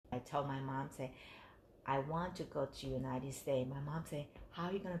told my mom, say, I want to go to United States. My mom say, how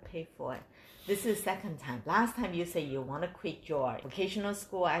are you going to pay for it? This is the second time. Last time you say you want to quit your vocational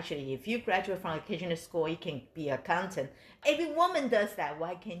school. Actually, if you graduate from vocational school, you can be an accountant. Every woman does that.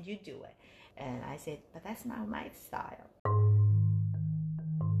 Why can't you do it? And I said, but that's not my style.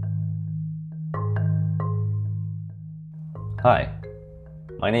 Hi,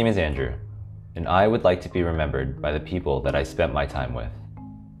 my name is Andrew, and I would like to be remembered by the people that I spent my time with.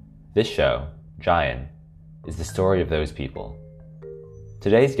 This show, Giant, is the story of those people.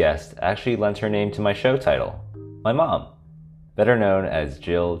 Today's guest actually lent her name to my show title, my mom, better known as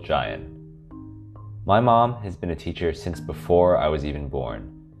Jill Giant. My mom has been a teacher since before I was even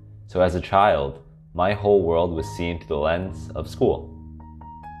born, so as a child, my whole world was seen through the lens of school.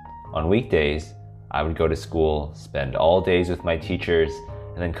 On weekdays, I would go to school, spend all days with my teachers,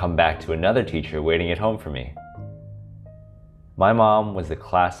 and then come back to another teacher waiting at home for me. My mom was the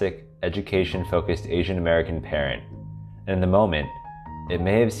classic education-focused Asian American parent, and in the moment, it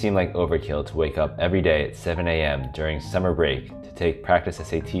may have seemed like overkill to wake up every day at 7 a.m. during summer break to take practice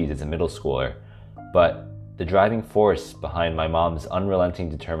SATs as a middle schooler, but the driving force behind my mom's unrelenting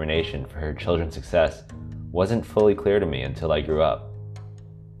determination for her children's success wasn't fully clear to me until I grew up.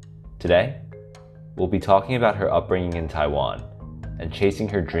 Today, we'll be talking about her upbringing in Taiwan and chasing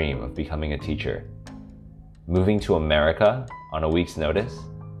her dream of becoming a teacher, moving to America on a week's notice,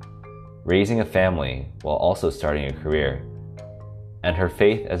 raising a family while also starting a career, and her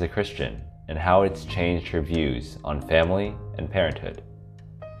faith as a Christian and how it's changed her views on family and parenthood.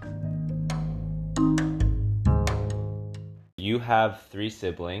 You have 3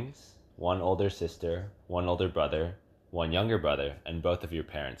 siblings, 1 older sister, 1 older brother, 1 younger brother, and both of your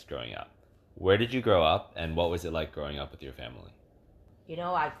parents growing up. Where did you grow up, and what was it like growing up with your family? You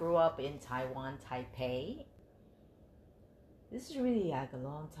know, I grew up in Taiwan, Taipei. This is really like a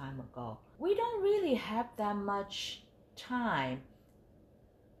long time ago. We don't really have that much time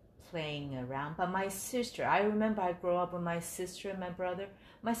playing around. But my sister, I remember I grew up with my sister and my brother.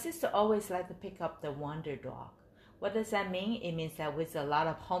 My sister always liked to pick up the wonder dog. What does that mean? It means that with a lot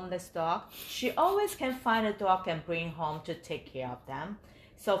of homeless dogs, she always can find a dog and bring home to take care of them.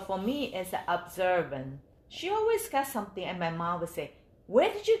 So for me, as an observant, she always got something, and my mom would say,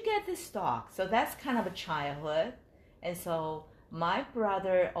 where did you get this dog? So that's kind of a childhood. And so my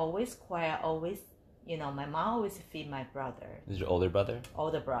brother always quiet, always, my mom always feed my brother. Is your older brother?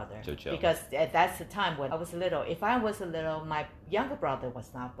 Older brother. Jojo. Because that's the time when I was little. If I was little, my younger brother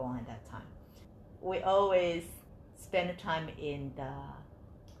was not born at that time. We always spend time in the,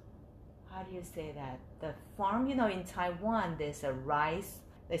 how do you say that? The farm, in Taiwan, there's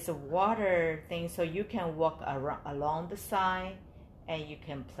a water thing, so you can walk along the side and you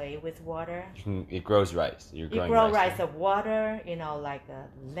can play with water. It grows rice. You grow rice of water, like a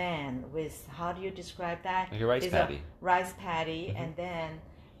land with, how do you describe that? Like a rice paddy. Rice paddy, and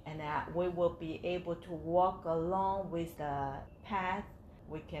we will be able to walk along with the path.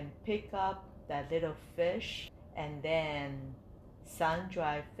 We can pick up that little fish and then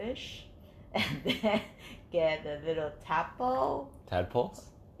sun-dried fish and then get a little tadpole. Tadpoles?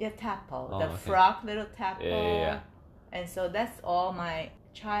 Yeah, tadpole. Oh, the okay. frog little tadpole. Yeah. And so that's all my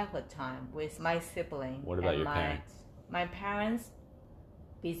childhood time with my sibling. What about your parents? My parents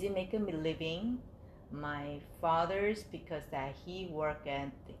busy making a living. My father's, because that he work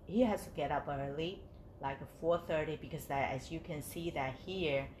and he has to get up early, like 4:30, because that, as you can see that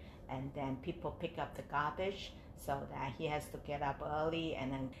here, and then people pick up the garbage, so that he has to get up early,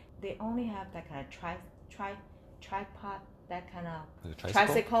 and then they only have that kind of tripod, that kind of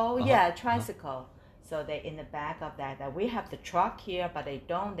tricycle. Tricycle. So they in the back of that we have the truck here, but they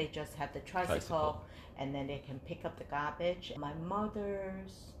don't. They just have the tricycle, and then they can pick up the garbage. My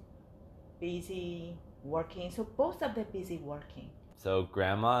mother's busy working, so both of them busy working. So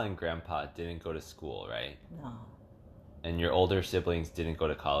grandma and grandpa didn't go to school, right? No. And your older siblings didn't go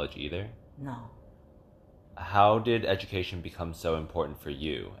to college either? No. How did education become so important for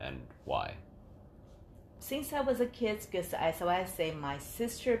you, and why? Since I was a kid, because as I say, my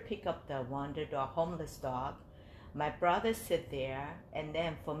sister picked up the wonder dog, homeless dog. My brother sit there, and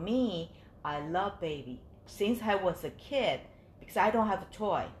then for me, I love baby. Since I was a kid, because I don't have a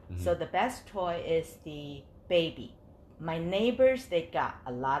toy, so the best toy is the baby. My neighbors, they got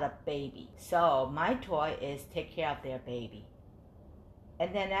a lot of baby. So my toy is take care of their baby.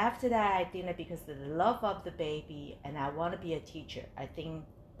 And then after that, I think that because of the love of the baby, and I want to be a teacher, I think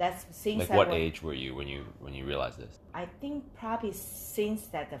That's since Like what age were you when you realized this? I think probably since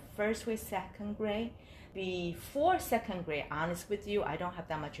that the first grade, second grade. Before second grade, honest with you, I don't have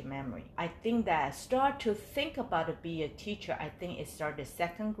that much memory. I think that I start to think about to be a teacher. I think it started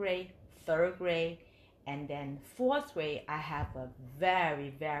second grade, third grade, and then fourth grade. I have a very,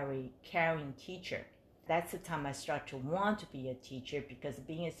 very caring teacher. That's the time I start to want to be a teacher, because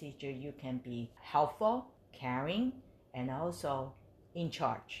being a teacher, you can be helpful, caring, and also in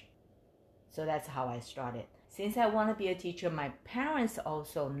charge. So that's how I started. Since I want to be a teacher, my parents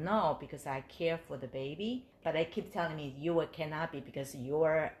also know, because I care for the baby, but they keep telling me you cannot be because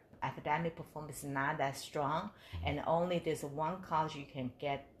your academic performance is not that strong, and only there's one college you can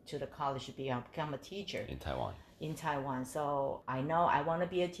get to the college to become a teacher. In Taiwan. So I know I want to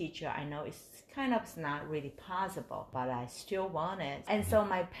be a teacher. I know it's kind of not really possible, but I still want it. And so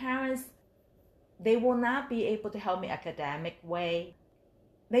my parents, they will not be able to help me academic way.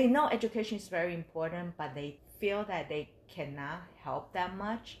 They know education is very important, but they feel that they cannot help that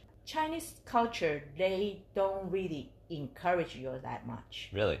much. Chinese culture, they don't really encourage you that much.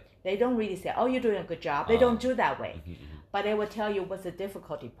 Really? They don't really say, oh, you're doing a good job. They don't do that way. But they will tell you what's the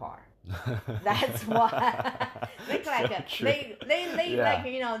difficulty part. That's why they like,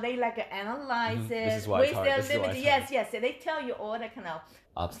 you know, they like to analyze it. This is why it's hard. Their limit. Yes. They tell you all that kind of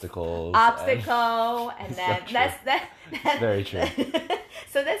obstacle, and that's very true.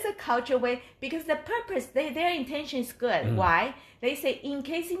 So that's a culture way, because the purpose, their intention is good. Why? They say, in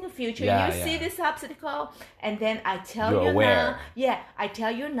case in the future you see this obstacle, and then I tell you aware. now. Yeah, I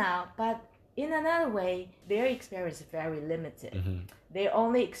tell you now. But in another way, their experience is very limited. They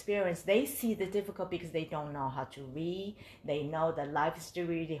only experience, they see the difficulty because they don't know how to read. They know that life is still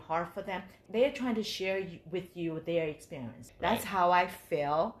really hard for them. They're trying to share with you their experience. That's how I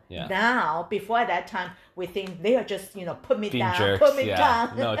feel now. Before that time, we think they are just, you know, put me being down, jerks. put me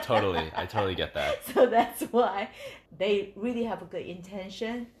down. No, totally. I totally get that. So that's why they really have a good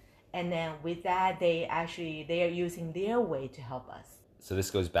intention. And then with that, they are using their way to help us. So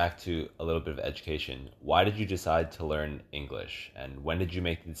this goes back to a little bit of education. Why did you decide to learn English? And when did you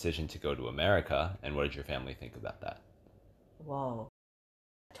make the decision to go to America? And what did your family think about that? Whoa.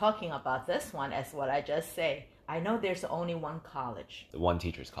 Talking about this one, as what I just say, I know there's only one college. The one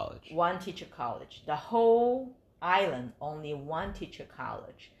teacher's college. One teacher college. The whole island, only one teacher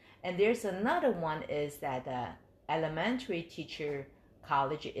college. And there's another one is that the elementary teacher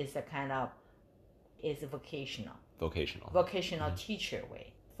college is a kind of, is vocational. Vocational teacher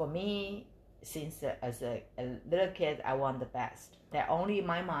way. For me, since as a little kid, I want the best. That only in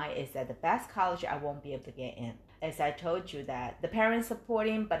my mind is that the best college I won't be able to get in. As I told you that the parents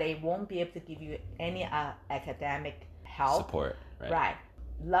supporting, but they won't be able to give you any academic help. Support, right? Right.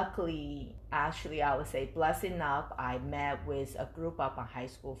 Luckily, actually, I would say blessed enough, I met with a group of my high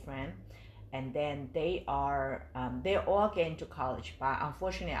school friends. And then they're all getting to college, but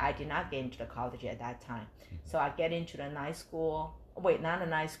unfortunately I did not get into the college at that time. So I get into the night school. Wait, not a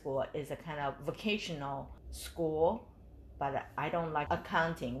night school, it's a kind of vocational school, but I don't like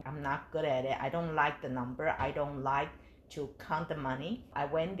accounting. I'm not good at it. I don't like the number. I don't like to count the money. I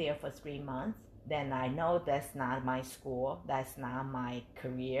went there for 3 months. Then I know that's not my school. That's not my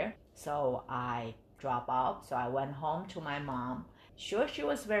career. So I dropped out. So I went home to my mom. Sure, she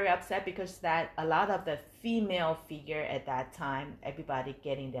was very upset because that a lot of the female figure at that time, everybody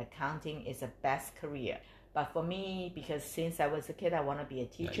getting the accounting is the best career. But for me, because since I was a kid, I want to be a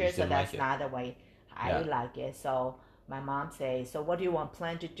teacher, so that's not the way I like it. So my mom says, so what do you want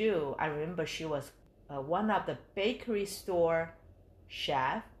plan to do? I remember she was one of the bakery store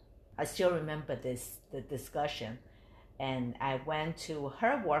chef. I still remember the discussion. And I went to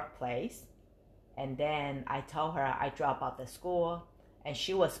her workplace. And then I told her I dropped out of school, and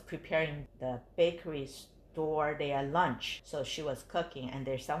she was preparing the bakery store their lunch. So she was cooking, and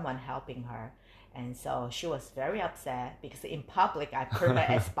there's someone helping her. And so she was very upset because in public I put her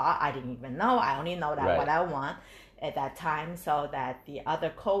at spot. I didn't even know. I only know that what I want at that time. So that the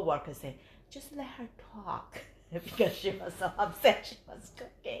other co-workers said, just let her talk. Because she was so upset she was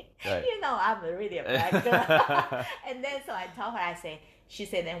cooking. Right. You know, I'm really a bad girl. And then so I told her, she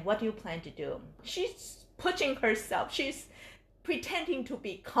said, then what do you plan to do? She's pushing herself. She's pretending to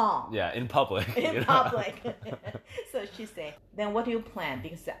be calm. Yeah, in public. In public. So she said, then what do you plan?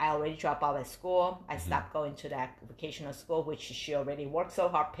 Because I already dropped out of school. I stopped going to that vocational school, which she already worked so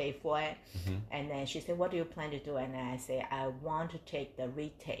hard, paid for it. And then she said, what do you plan to do? And then I say, I want to take the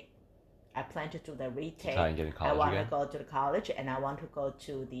retake. I plan to do the retake. Try and get in college I want again? to go to the college, and I want to go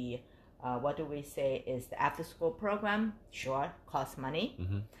to the what do we say is the after school program. Sure, costs money.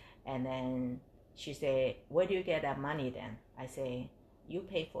 And then she said, where do you get that money then? I say, you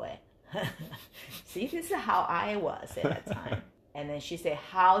pay for it. See, this is how I was at that time. And then she said,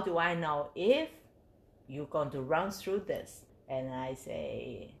 how do I know if you're going to run through this? And I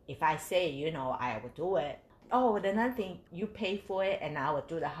say, if I say, I will do it. Oh, then I think you pay for it, and I will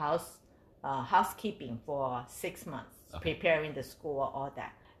do the housekeeping for 6 months, preparing the school, all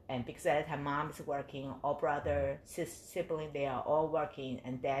that. And because at the time mom is working, all brother, sibling, they are all working,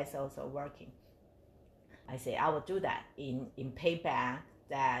 and dad's also working. I say, I will do that in payback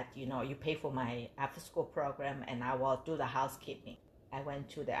that, you pay for my after school program, and I will do the housekeeping. I went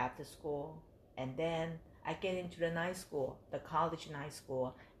to the after school, and then I get into the night school, the college night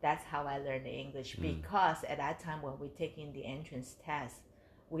school. That's how I learned English, because at that time when we're taking the entrance test,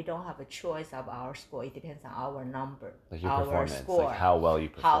 we don't have a choice of our score. It depends on our number, like your our performance, score, like how well you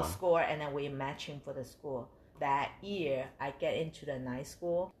perform. How score, and then we're matching for the school. That year, I get into the night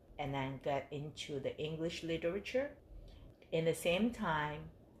school and then get into the English literature. In the same time,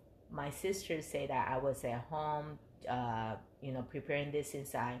 my sister said that I was at home, preparing this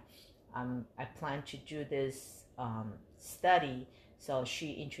since I plan to do this study. So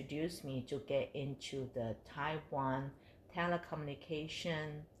she introduced me to get into the Taiwan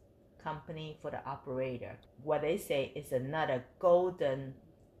telecommunication company for the operator. What they say is another golden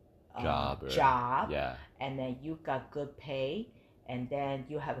job. Yeah. And then you got good pay, and then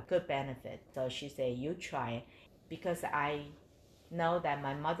you have a good benefit. So she said, you try it. Because I know that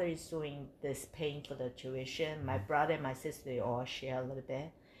my mother is doing this, paying for the tuition. My brother and my sister, they all share a little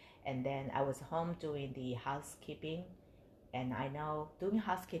bit. And then I was home doing the housekeeping. And I know doing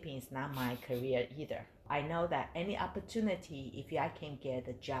housekeeping is not my career either. I know that any opportunity, if I can get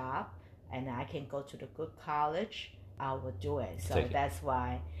a job and I can go to the good college, I will do it. So that's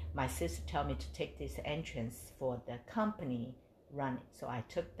why my sister told me to take this entrance for the company running. So I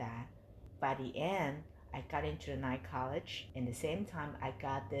took that. By the end, I got into the night college. In the same time, I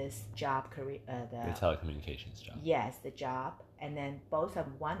got this job career. The telecommunications job. Yes, the job. And then both of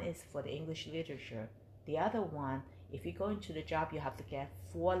them, one is for the English literature. The other one, if you go into the job, you have to get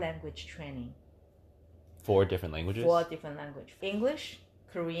 4 language training. 4 different languages? 4 different languages. English,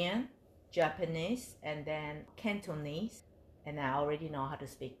 Korean, Japanese, and then Cantonese. And I already know how to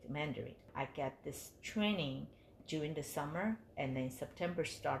speak Mandarin. I get this training during the summer, and then September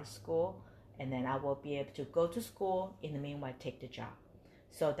start school, and then I will be able to go to school, in the meanwhile take the job.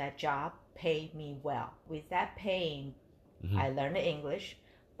 So that job paid me well. With that paying, I learned English,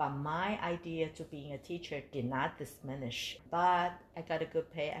 but my idea to being a teacher did not diminish. But I got a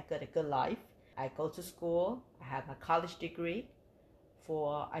good pay, I got a good life. I go to school, I have a college degree.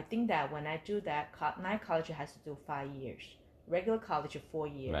 I think that when I do that, night college has to do 5 years. Regular college is 4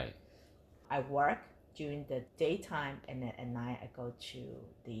 years. Right. I work during the daytime, and then at night I go to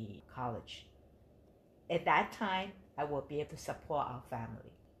the college. At that time, I will be able to support our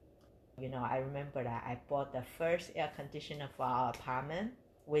family. I remember that I bought the first air conditioner for our apartment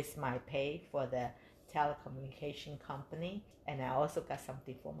with my pay for the telecommunication company, and I also got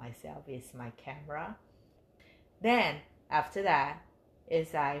something for myself. It's my camera. Then after that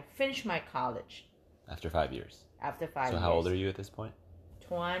is I finished my college. After 5 years. After 5 years. So how old are you at this point?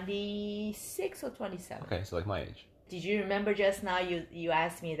 26 or 27. Okay, so like my age. Did you remember just now you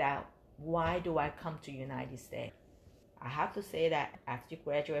asked me that, why do I come to United States? I have to say that after you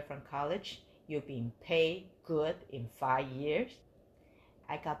graduate from college, you've been paid good in 5 years.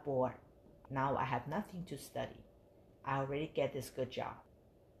 I got bored. Now I have nothing to study. I already get this good job.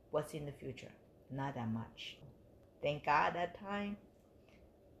 What's in the future? Not that much. Thank God that time,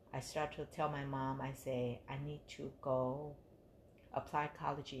 I start to tell my mom, I say, I need to go apply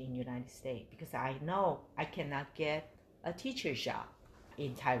college in United States because I know I cannot get a teacher's job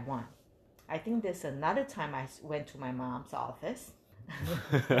in Taiwan. I think there's another time I went to my mom's office.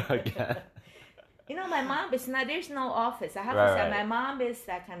 Okay. My mom is not, there's no office. I have to say, my mom is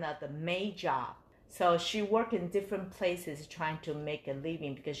that kind of the maid job. So she worked in different places trying to make a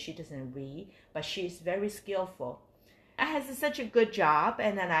living because she doesn't read, but she's very skillful. I have such a good job,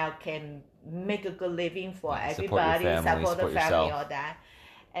 and then I can make a good living for everybody, support the family, all that.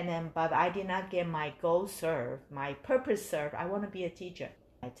 And then, but I did not get my goal served, my purpose served. I want to be a teacher.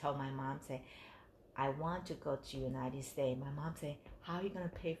 I told my mom, say, I want to go to United States. My mom say, how are you going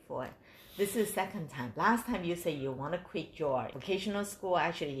to pay for it? This is the second time. Last time you say you want to quit your vocational school.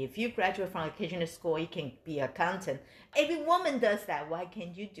 Actually, if you graduate from vocational school, you can be an accountant. Every woman does that. Why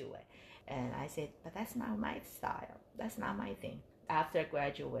can't you do it? And I said, but that's not my style. That's not my thing. After I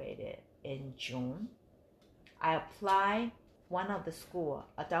graduated in June, I applied one of the school,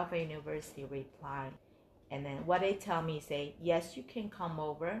 Adelphi University, replied. And then what they tell me, say, yes, you can come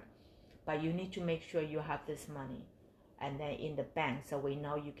over, but you need to make sure you have this money. and then in the bank, so we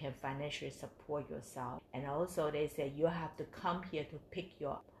know you can financially support yourself. And also they say you have to come here to pick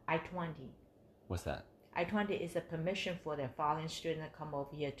your I-20. What's that? I-20 is a permission for the foreign student to come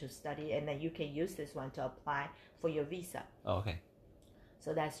over here to study, and then you can use this one to apply for your visa. Oh, okay.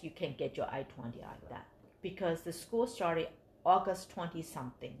 So that's, you can get your I-20 like that. Because the school started August 20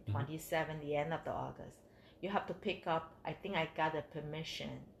 something, 27, the end of the August. You have to pick up, I think I got a permission,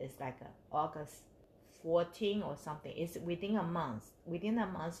 it's like August 14 or something. It's within a month. Within a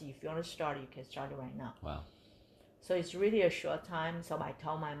month, if you want to start, you can start it right now. Wow. So it's really a short time. So I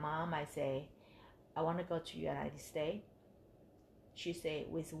told my mom, I say, I want to go to United States. She say,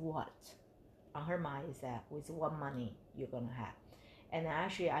 with what? On her mind is that, with what money you're going to have. And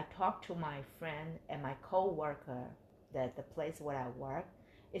actually, I talked to my friend and my co-worker that the place where I work,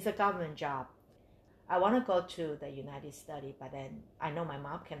 it's a government job. I want to go to the United States, but then I know my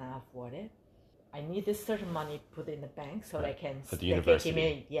mom cannot afford it. I need this certain money put in the bank so they can for the university. Give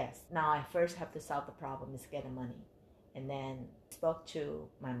me, yes. Now I first have to solve the problem is get the money, and then spoke to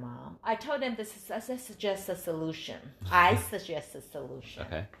my mom. I told them I suggest a solution. I suggest a solution.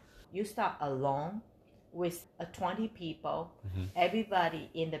 Okay. You start alone with 20 people. Everybody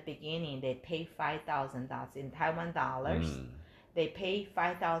in the beginning they pay $5,000 in Taiwan dollars. They pay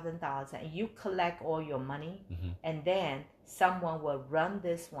 $5,000 and you collect all your money, and then someone will run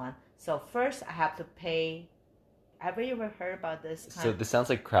this one. So first I have to pay. Have you ever heard about this kind So this sounds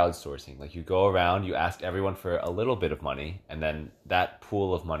like crowdsourcing. Like you go around, you ask everyone for a little bit of money, and then that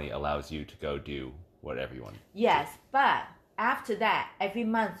pool of money allows you to go do whatever you want. Yes, but after that, every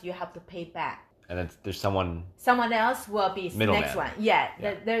month you have to pay back. And then there's someone else will be middleman. Next one. Yeah.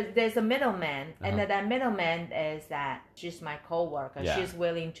 There's a middleman, and that middleman is that she's my coworker. Yeah. She's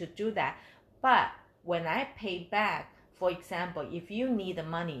willing to do that. But when I pay back, for example, if you need the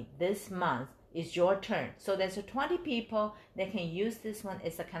money this month, it's your turn. So there's 20 people that can use this one.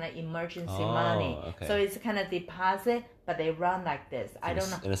 It's a kind of emergency money. Okay. So it's a kind of deposit, but they run like this. I don't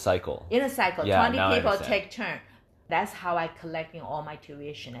know. In a cycle. In a cycle. Yeah, 20 people take turn. That's how I collecting all my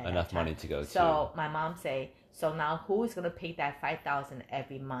tuition at Enough that time. money to go So my mom say, so now who is going to pay that $5,000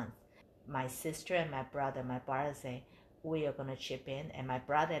 every month? My sister and my brother. My brother say, we are going to chip in. And my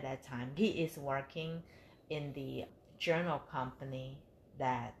brother at that time, he is working in the journal company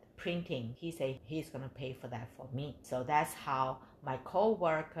that printing. He say he's going to pay for that for me. So that's how my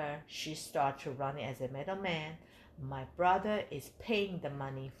co-worker, she start to run it as a middleman. My brother is paying the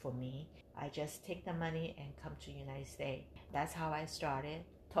money for me. I just take the money and come to United States. That's how I started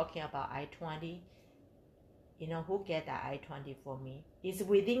talking about I-20. You know who get that I-20 for me? It's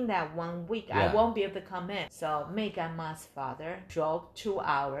within that 1 week. Yeah. I won't be able to come in. So Megan Ma's father drove 2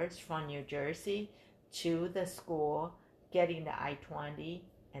 hours from New Jersey to the school, getting the I-20,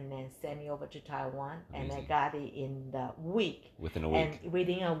 and then sending over to Taiwan. Amazing. And I got it in the week. Within a week. And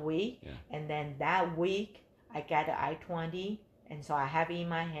within a week. Yeah. And then that week, I got the I-20. And so I have it in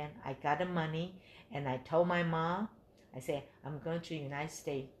my hand. I got the money. And I told my mom, I said, I'm going to the United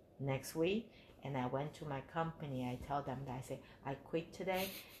States next week. And I went to my company. I told them that I say, I quit today.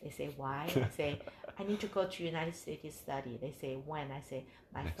 They say, why? I say, I need to go to United States to study. They say, when? I say,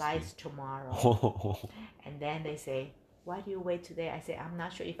 my flight's tomorrow. And then they say, why do you wait today? I say, I'm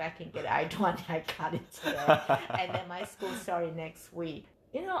not sure if I can get I-20. I got it today. And then my school started next week.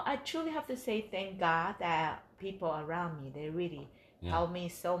 You know, I truly have to say thank God that people around me, they really help me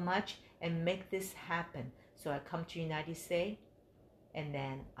so much and make this happen. So I come to United States, and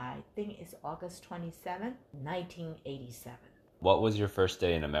then I think it's August 27, 1987. What was your first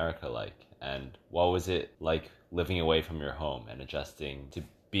day in America like? And what was it like living away from your home and adjusting to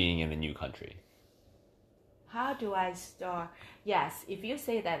being in a new country? How do I start? Yes, if you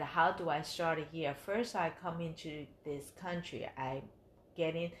say that, how do I start here? First, I come into this country. I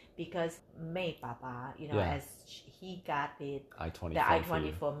get in because May Papa, you know, as he got the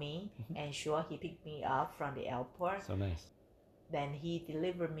I-20 for me, and sure, he picked me up from the airport. So nice. Then he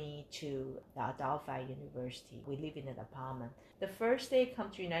delivered me to the Adelphi University. We live in an apartment. The first day I come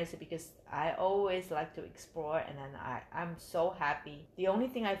to United States because I always like to explore, and then I'm so happy. The only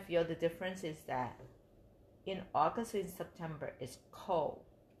thing I feel the difference is that in August and September it's cold,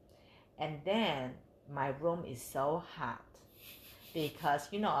 and then my room is so hot because,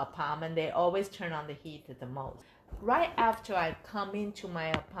 you know, apartment, they always turn on the heat the most. Right after I come into my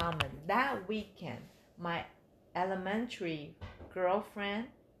apartment, that weekend, my elementary girlfriend,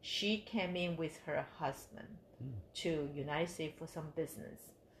 she came in with her husband to United States for some business.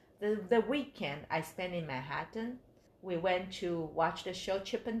 The weekend I spent in Manhattan. We went to watch the show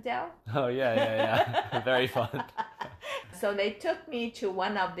Chip and Dale. Oh, yeah. Very fun. So they took me to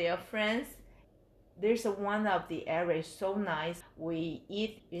one of their friends. There's one of the areas so nice. We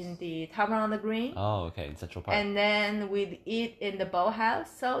eat in the Tavern on the Green. Oh, okay, in Central Park. And then we eat in the boathouse.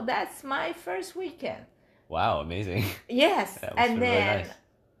 So that's my first weekend. Wow, amazing. Yes. That must And have been then, really nice.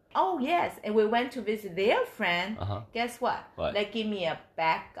 oh yes, and we went to visit their friend. Uh-huh. Guess what? What? They give me a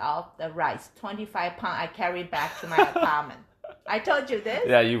bag of the rice, 25 pounds. I carried back to my apartment. I told you this?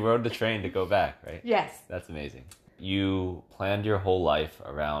 Yeah, you rode the train to go back, right? Yes. That's amazing. You planned your whole life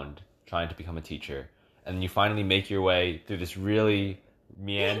around trying to become a teacher, and you finally make your way through this really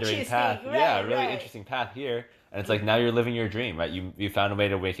meandering path. Right, yeah, really right. interesting path here. And it's like now you're living your dream, right? You found a way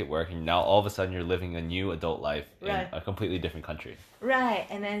to make it work, and now all of a sudden you're living a new adult life Right. in a completely different country. Right.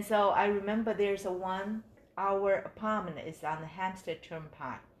 And then so I remember there's a 1 hour apartment is on the Hampstead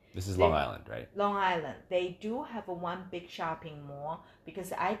Turnpike. This is Long Island, right? Long Island. They do have one big shopping mall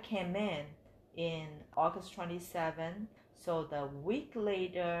because I came in August 27. So the week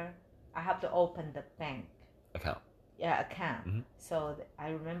later, I have to open the bank. Account. Yeah, account. Mm-hmm. So I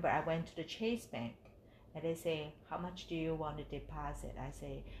remember I went to the Chase Bank and they say, how much do you want to deposit? I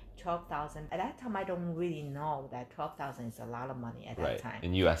say, 12,000. At that time, I don't really know that 12,000 is a lot of money at that time.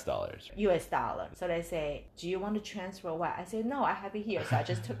 In US dollars. Right? US dollar. So they say, do you want to transfer what? I say, no, I have it here. So I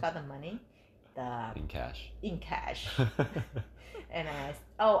just took out the money, In cash. And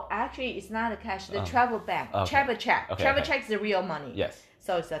actually, it's not a cash. The Oh. travel bank, Okay. travel check. Okay, Travel okay. check is the real money. Yes.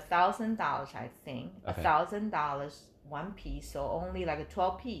 So it's $1,000, I think. Okay. $1,000 one piece, so only like a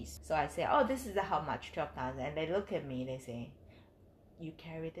 12 piece. So I say, oh, this is how much, 12,000. And they look at me. They say, you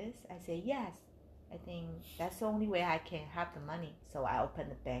carry this? I say, yes. I think that's the only way I can have the money. So I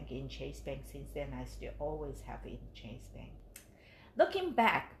opened the bank in Chase Bank. Since then, I still always have it in Chase Bank. Looking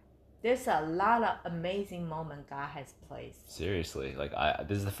back, there's a lot of amazing moments God has placed. Seriously, like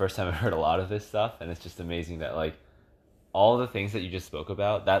this is the first time I've heard a lot of this stuff, and it's just amazing that like all the things that you just spoke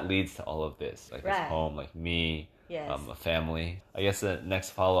about that leads to all of this, like this Right. home, like me, Yes. a family. I guess the next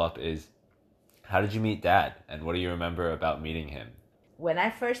follow up is, how did you meet Dad, and what do you remember about meeting him? When I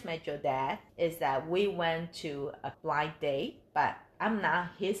first met your dad, is that we went to a blind date, but I'm not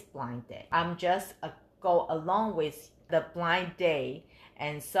his blind date. I'm just go along with the blind date.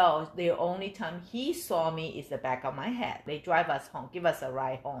 And so the only time he saw me is the back of my head. They drive us home, give us a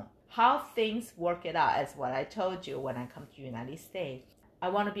ride home. How things work it out is what I told you when I come to the United States. I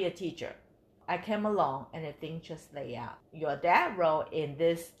want to be a teacher. I came along and the thing just lay out. Your dad role in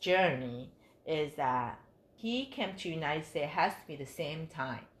this journey is that he came to the United States, has to be the same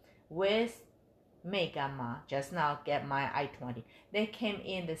time with Megama, just now get my I-20. They came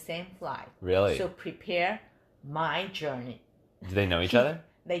in the same flight. Really? So prepare my journey. Do they know each other?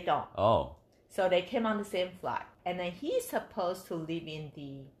 They don't. Oh. So they came on the same flight. And then he's supposed to live in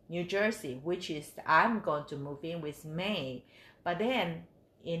the New Jersey, which is I'm going to move in with May. But then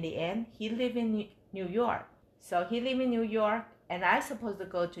in the end, he lived in New York. So he lived in New York and I supposed to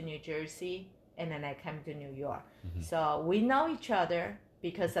go to New Jersey and then I came to New York. Mm-hmm. So we know each other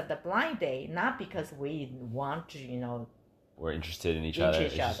because of the blind date, not because we want to, We're interested in each other.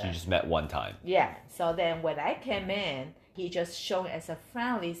 each other. You just met one time. Yeah. So then when I came in, he just showed as a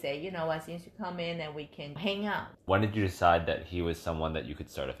friendly, say, what, since you come in and we can hang out. When did you decide that he was someone that you could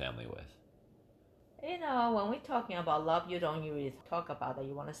start a family with? When we're talking about love, you don't usually talk about that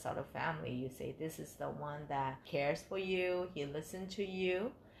you want to start a family. You say, this is the one that cares for you, he listens to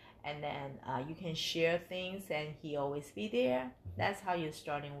you, and then you can share things and he always be there. Mm-hmm. That's how you're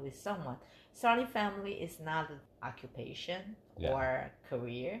starting with someone. Starting family is not an occupation or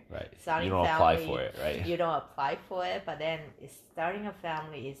career. Right. Starting you don't family, apply for it, right? You don't apply for it, but then starting a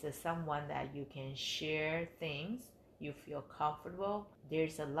family is someone that you can share things, you feel comfortable.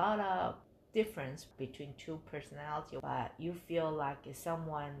 There's a lot of difference between two personalities, but you feel like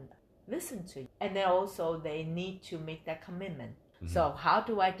someone listen to you. And then also they need to make that commitment. Mm-hmm. So how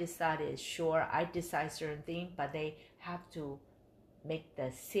do I decide it? Sure, I decide certain things, but they have to make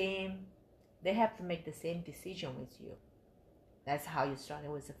the same decision with you. That's how you started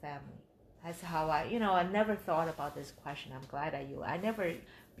with the family. That's how I never thought about this question. I'm glad that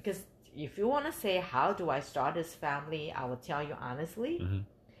because if you want to say, how do I start this family? I will tell you honestly, mm-hmm.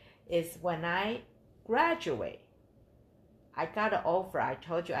 is when I graduate, I got an offer. I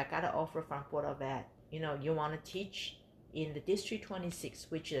told you I got an offer from Board of Ed. You want to teach in the District 26,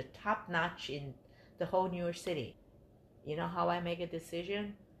 which is top notch in the whole New York City. You know how I make a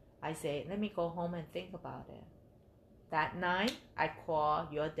decision? I say, let me go home and think about it. That night, I call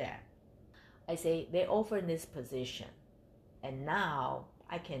your dad. I say, they offer this position, and now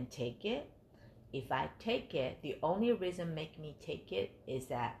I can take it. If I take it, the only reason make me take it is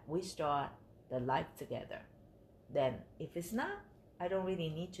that we start the life together. Then, if it's not, I don't really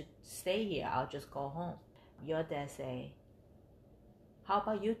need to stay here. I'll just go home. Your dad say, how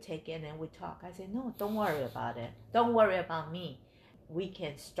about you take it and we talk? I say, no, don't worry about it. Don't worry about me. We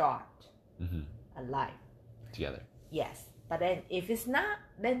can start a life together. Yes. But then if it's not,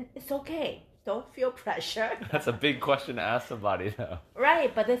 then it's okay. Don't feel pressure. That's a big question to ask somebody, though.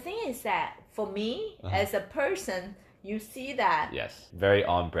 Right. But the thing is that for me, as a person, you see that. Yes. Very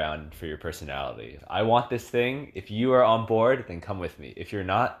on brand for your personality. I want this thing. If you are on board, then come with me. If you're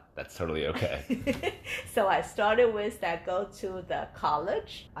not, that's totally okay. So I started with that, go to the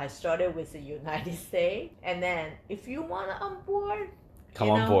college. I started with the United States. And then if you want to on board, come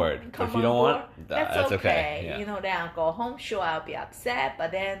on board. But if you don't want, that's okay. Yeah. Then I'll go home. Sure, I'll be upset,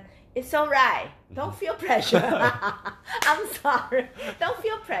 but then it's all right. Don't feel pressure. I'm sorry. Don't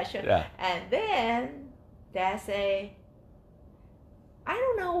feel pressure. Yeah. And then Dad say, I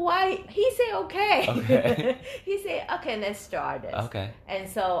don't know why. He say okay. He say, okay, let's start this. Okay. And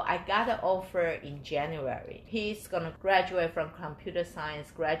so I got an offer in January. He's going to graduate from computer science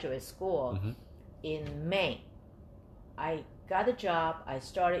graduate school in May. I got a job. I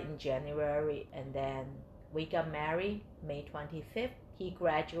started in January, and then we got married May 25th. He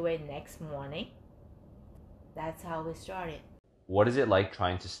graduated next morning. That's how we started. What is it like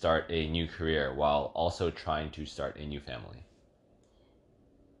trying to start a new career while also trying to start a new family?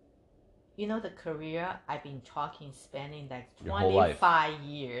 You know, the career I've been spending like your 25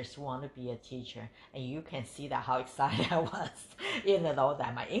 years want to be a teacher. And you can see that how excited I was, even though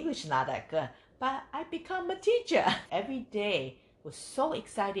that my English is not that good. But I become a teacher. Every day was so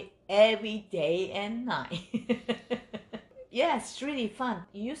excited, every day and night. Yeah, it's really fun.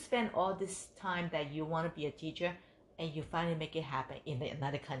 You spend all this time that you want to be a teacher and you finally make it happen in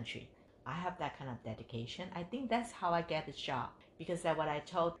another country. I have that kind of dedication. I think that's how I get the job. Because that's what I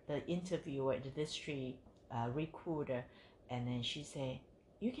told the interviewer, the district recruiter, and then she said,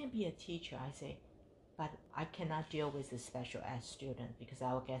 you can be a teacher. I say, but I cannot deal with the special ed student because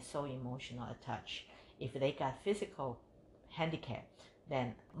I will get so emotional attached. If they got physical handicap,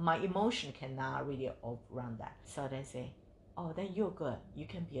 then my emotion cannot really outrun that. So they say, oh, then you're good. You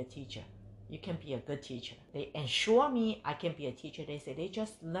can be a teacher. You can be a good teacher. They ensure me I can be a teacher. They say they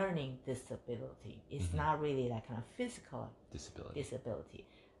just learning disability. It's not really that kind of physical disability.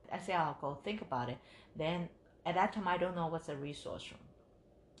 I say I'll go think about it. Then at that time I don't know what's a resource room.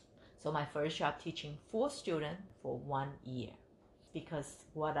 So my first job teaching 4 students for 1 year. Because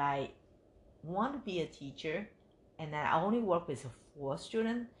what I want to be a teacher and then I only work with 4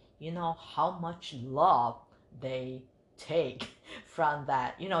 students, you know how much love they take from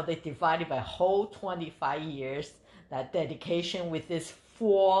that. You know, they divided by whole 25 years, that dedication with these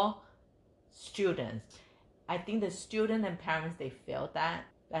 4 students. I think the student and parents, they felt that.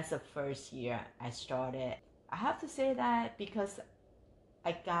 That's the first year I started. I have to say that because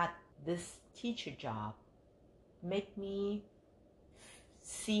I got this teacher job, make me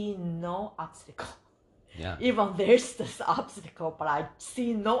see no obstacle. Yeah. Even there's this obstacle, but I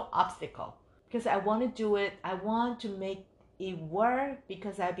see no obstacle. Because I want to do it. I want to make it work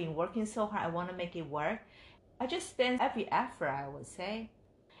because I've been working so hard. I want to make it work. I just spend every effort, I would say.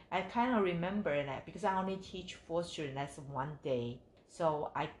 I kind of remember that because I only teach 4 students. That's 1 day.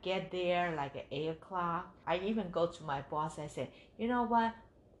 So I get there like at 8 o'clock. I even go to my boss. I say, you know what?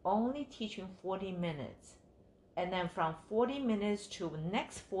 Only teaching 40 minutes. And then from 40 minutes to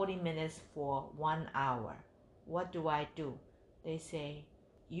next 40 minutes for 1 hour. What do I do? They say,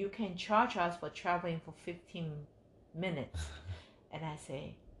 you can charge us for traveling for 15 minutes. And I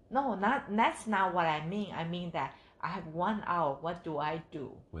say, no, that's not what I mean. I mean that I have 1 hour. What do I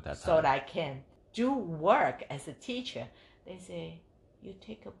do with that time? So that I can do work as a teacher? They say, you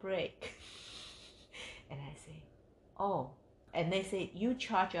take a break. And I say, oh. And they say, you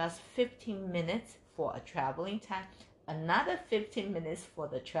charge us 15 minutes for a traveling time, another 15 minutes for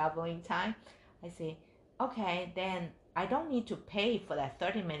the traveling time. I say, okay, then I don't need to pay for that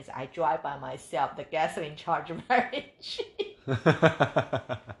 30 minutes. I drive by myself. The gasoline charge very cheap. And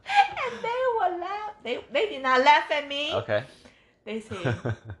they were laugh. They did not laugh at me. Okay. They say,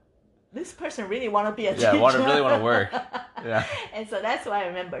 this person really want to be a teacher. Yeah, really want to work. Yeah. And so that's what I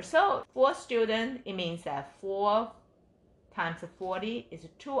remember. So 4 students, it means that 4 times 40 is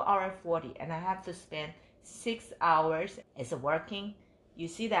 2 hours 40. And I have to spend 6 hours as working. You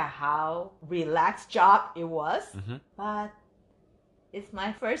see that how relaxed job it was, but it's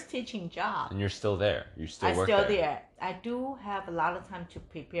my first teaching job. And you're still there. You still work there. I'm still there. I do have a lot of time to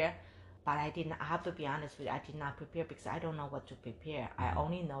prepare, but I have to be honest with you, I did not prepare because I don't know what to prepare. I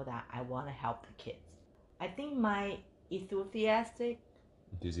only know that I want to help the kids. I think my enthusiasm,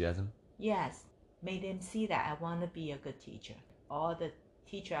 yes, made them see that I want to be a good teacher. all the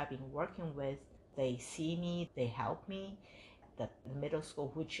teacher I've been working with, they see me, they help me. The middle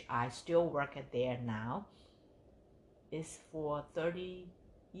school, which I still work at there now, is for 30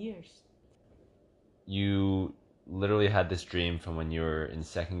 years. You literally had this dream from when you were in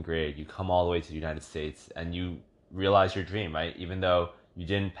second grade. You come all the way to the United States and you realize your dream, right? Even though you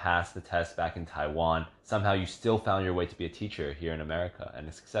didn't pass the test back in Taiwan, somehow you still found your way to be a teacher here in America, and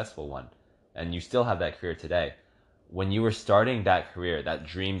a successful one. And you still have that career today. When you were starting that career, that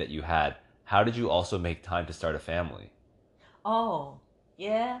dream that you had, how did you also make time to start a family? Oh,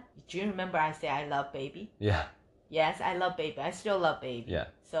 yeah. Do you remember I say I love baby? Yeah. Yes, I love baby. I still love baby. Yeah.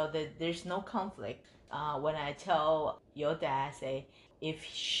 So there's no conflict. When I tell your dad, say, if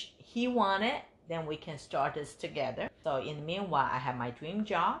he want it, then we can start this together. So in the meanwhile, I have my dream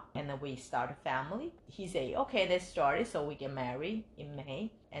job, and then we start a family. He say, okay, let's start it so we get married in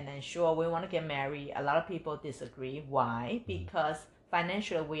May. And then sure, we want to get married. A lot of people disagree. Why? Because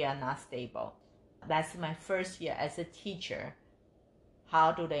financially we are not stable. That's my first year as a teacher.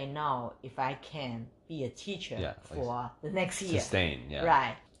 How do they know if I can be a teacher for the next year? Sustain, yeah.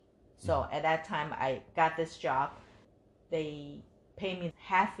 Right. So at that time, I got this job. They pay me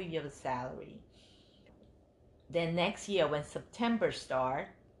half a year's salary. Then next year, when September start,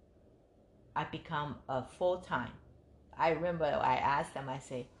 I become a full-time. I remember I asked them, I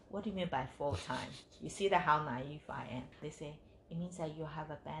say, what do you mean by full-time? You see that how naive I am. They say, it means that you have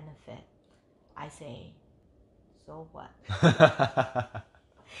a benefit. I say, so what?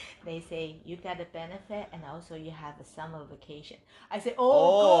 They say, you got a benefit and also you have a summer vacation. I say,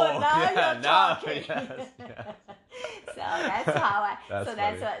 good, now you're talking. Yes. So that's how I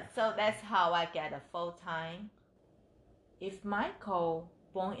That's that's how I get a full-time. If Michael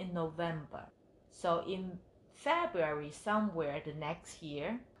born in November, so in February somewhere the next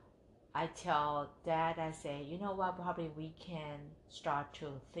year, I tell Dad, I say, you know what, probably we can start to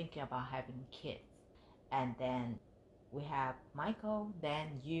thinking about having kids. And then we have Michael,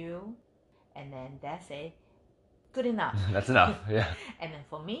 then you, and then that's it. Good enough. That's enough, yeah. And then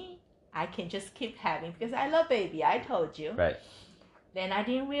for me, I can just keep having, because I love baby, I told you. Right. Then I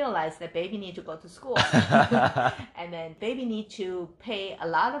didn't realize that baby need to go to school. And then baby need to pay a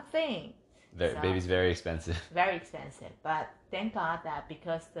lot of things. Baby's very expensive. Very expensive. But thank God that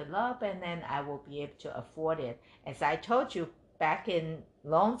because the love, and then I will be able to afford it. As I told you, back in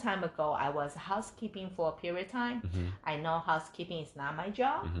long time ago, I was housekeeping for a period of time. Mm-hmm. I know housekeeping is not my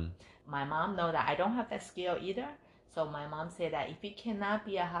job. Mm-hmm. My mom know that I don't have that skill either. So my mom said that if you cannot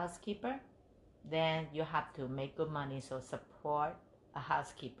be a housekeeper, then you have to make good money. So support a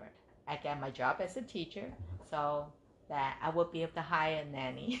housekeeper. I got my job as a teacher, so that I would be able to hire a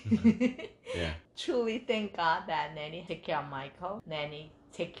nanny. Yeah. Truly thank God that nanny take care of Michael. Nanny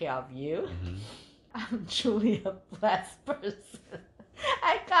take care of you. Mm-hmm. I'm truly a blessed person.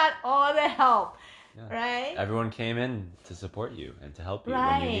 I got all the help, right? Everyone came in to support you and to help you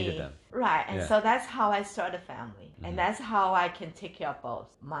when you needed them. Right, and so that's how I start a family. Mm-hmm. And that's how I can take care of both.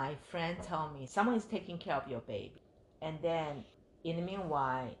 My friend told me, someone is taking care of your baby. And then, in the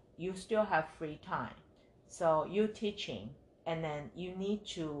meanwhile, you still have free time. So you're teaching, and then you need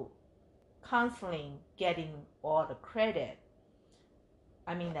to constantly getting all the credit.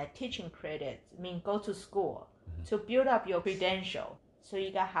 I mean, that teaching credit, I mean, go to school to build up your credential so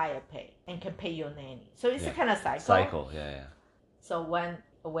you got higher pay and can pay your nanny. So it's a kind of cycle. Yeah. So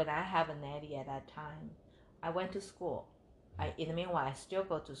when I have a nanny at that time, I went to school. In the meanwhile, I still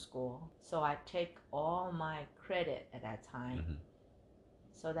go to school. So I take all my credit at that time. Mm-hmm.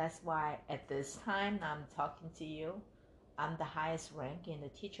 So that's why at this time I'm talking to you, I'm the highest rank in the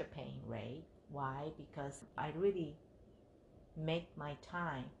teacher paying rate. Why? Because I really make my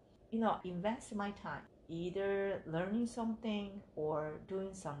time, invest my time, either learning something or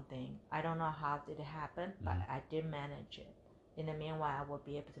doing something. I don't know how did it happen, but I did manage it. In the meanwhile, I will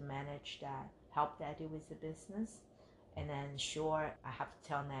be able to manage that, help Daddy with the business. And then sure, I have to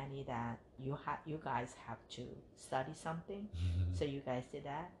tell Nanny that you guys have to study something. So you guys did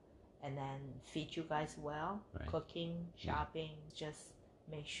that. And then feed you guys well, cooking, shopping, just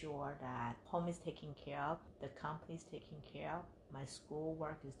make sure that home is taken care of, the company is taken care of, my school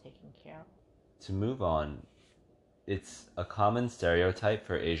work is taken care of. To move on, it's a common stereotype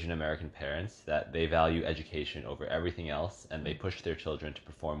for Asian American parents that they value education over everything else and they push their children to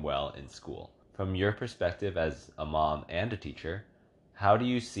perform well in school. From your perspective as a mom and a teacher, how do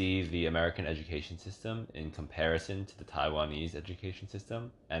you see the American education system in comparison to the Taiwanese education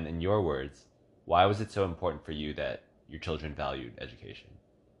system? And in your words, why was it so important for you that your children valued education?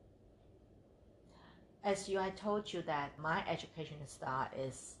 I told you that my education style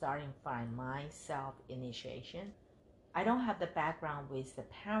is starting from my self-initiation. I don't have the background with the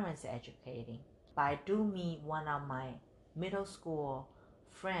parents educating, but I do meet one of my middle school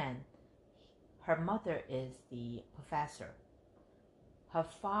friend. Her mother is the professor. Her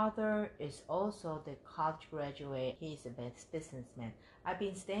father is also the college graduate. He's a businessman. I've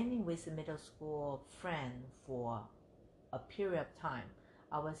been standing with the middle school friend for a period of time.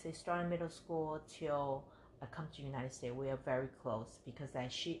 I would say starting middle school till I come to the United States. We are very close because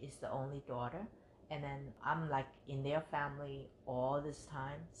she is the only daughter. And then I'm like in their family all this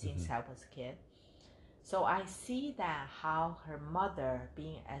time since I was a kid. So I see that how her mother,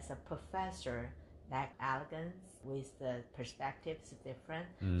 being as a professor, that elegance with the perspectives different.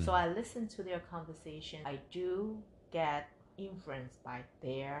 So I listen to their conversation. I do get influenced by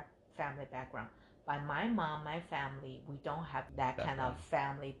their family background. By my mom, my family, we don't have that kind of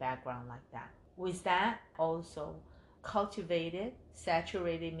family background like that. With that, also cultivated,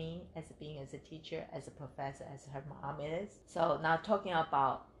 saturated me as being as a teacher, as a professor, as her mom is. So now talking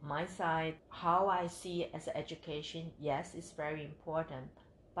about my side, how I see it as an education, yes, it's very important.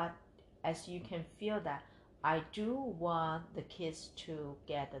 But as you can feel that I do want the kids to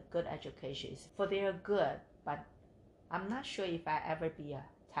get a good education. It's for their good, but I'm not sure if I ever be a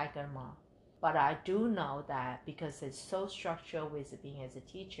tiger mom. But I do know that because it's so structured with being as a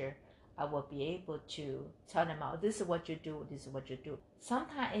teacher, I will be able to tell them, oh, this is what you do, this is what you do.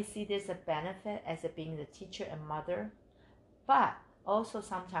 Sometimes I see there's a benefit as being the teacher and mother, but also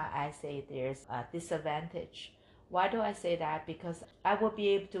sometimes I say there's a disadvantage. Why do I say that? Because I will be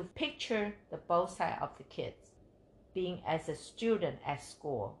able to picture the both sides of the kids, being as a student at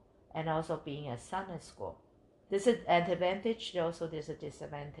school and also being a son at school. There's an advantage, also there's a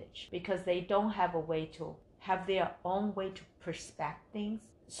disadvantage because they don't have a way to have their own way to perspect things.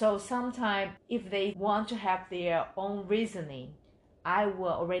 So sometimes if they want to have their own reasoning, I will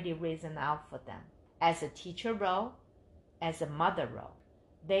already reason out for them. As a teacher role, as a mother role,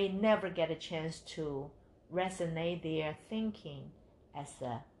 they never get a chance to resonate their thinking as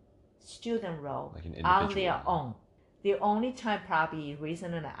a student role like on their own. The only time probably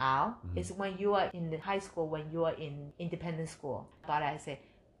reasoning out is when you are in the high school, when you are in independent school. But I say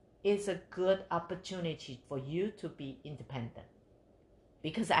it's a good opportunity for you to be independent.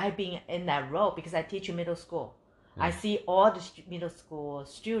 Because I've been in that role, because I teach middle school. I see all the middle school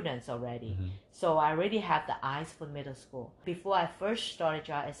students already. So I already have the eyes for middle school. Before I first started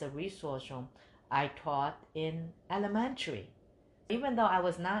job as a resource room, I taught in elementary. Even though I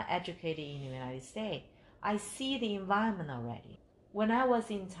was not educated in the United States, I see the environment already. When I was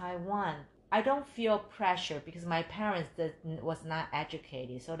in Taiwan, I don't feel pressure because my parents was not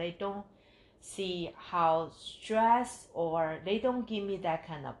educated, so they don't see how stress or they don't give me that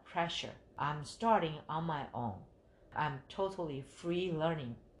kind of pressure. I'm starting on my own. I'm totally free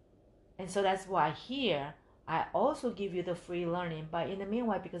learning. And so that's why here, I also give you the free learning, but in the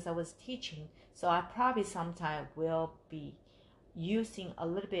meanwhile, because I was teaching, so I probably sometime will be using a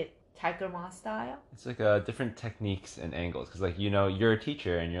little bit Tiger Mom style. It's like different techniques and angles because like you're a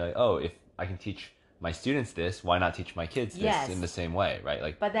teacher and you're like, oh, if I can teach my students this, why not teach my kids this in the same way, right?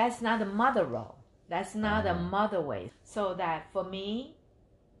 Like, but that's not the mother role. That's not the mother way. So that for me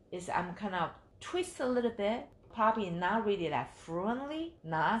is I'm kind of twist a little bit, probably not really that fluently,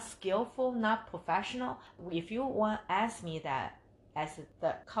 not skillful, not professional. If you want ask me that as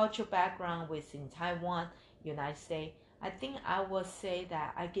the cultural background within Taiwan, United States, I think I will say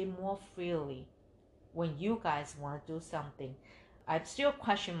that I get more freely when you guys want to do something. I still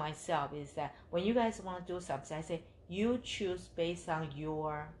question myself is that when you guys want to do something, I say you choose based on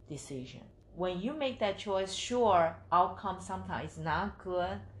your decision. When you make that choice, sure, outcome sometimes is not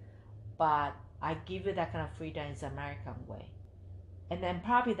good, but I give you that kind of freedom in the American way. And then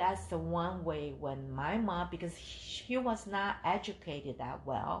probably that's the one way when my mom, because she was not educated that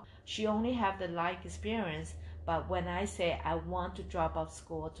well, she only had the life experience. But when I say I want to drop out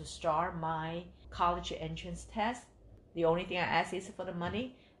school to start my college entrance test, the only thing I ask is for the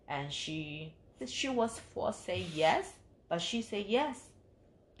money. And she was forced to say yes, but she said yes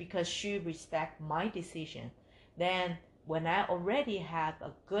because she respect my decision. Then when I already have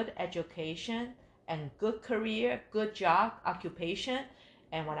a good education and good career, good job, occupation,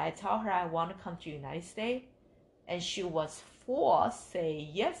 and when I tell her I want to come to the United States, and she was forced to say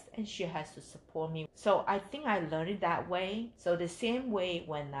yes, and she has to support me. So I think I learned it that way. So the same way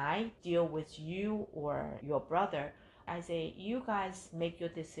when I deal with you or your brother, I say, you guys make your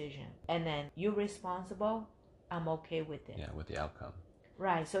decision, and then you're responsible, I'm okay with it. Yeah, with the outcome.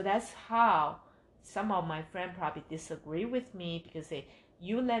 Right, so that's how some of my friends probably disagree with me because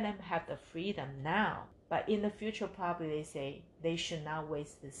you let them have the freedom now, but in the future probably they say they should not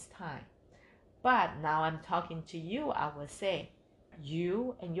waste this time. But now I'm talking to you, I will say,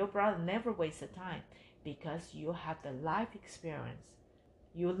 you and your brother never waste the time because you have the life experience.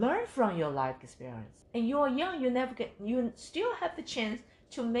 You learn from your life experience. And you're young, you still have the chance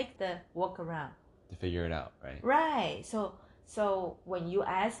to make the walk around. To figure it out, right? Right. So when you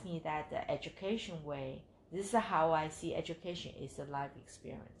ask me that the education way, this is how I see education is a life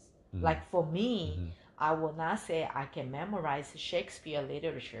experience. Mm-hmm. Like for me, mm-hmm. I will not say I can memorize Shakespeare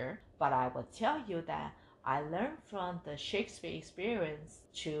literature, but I will tell you that I learned from the Shakespeare experience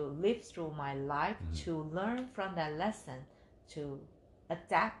to live through my life, mm-hmm. to learn from that lesson, to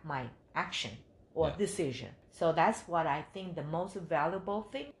adapt my action or decision. So that's what I think the most valuable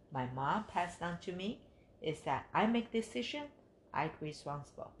thing my mom passed on to me is that I make decision, I'm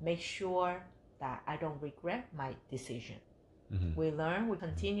responsible. Make sure that I don't regret my decision. Mm-hmm. We learn, we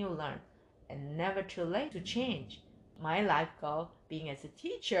continue to learn, and never too late to change. My life goal, being as a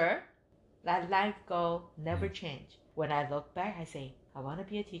teacher, that life goal never changed. When I look back, I say, I want to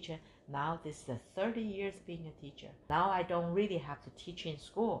be a teacher. Now this is the 30 years being a teacher. Now I don't really have to teach in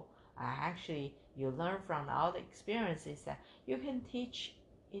school. You learn from all the experiences that you can teach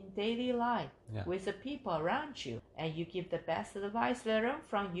in daily life with the people around you, and you give the best advice they learn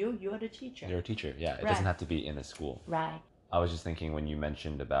from you. You're the teacher. You're a teacher, yeah. It doesn't have to be in a school. Right. I was just thinking when you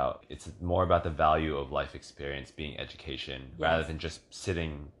mentioned about it's more about the value of life experience being education rather than just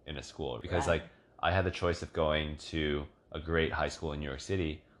sitting in a school. Because like I had the choice of going to a great high school in New York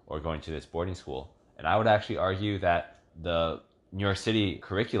City or going to this boarding school. And I would actually argue that the New York City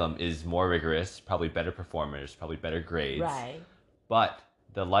curriculum is more rigorous, probably better performers, probably better grades. Right. But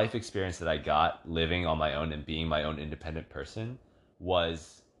the life experience that I got living on my own and being my own independent person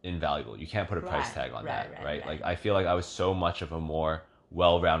was invaluable. You can't put a price tag on that, right? Like I feel like I was so much of a more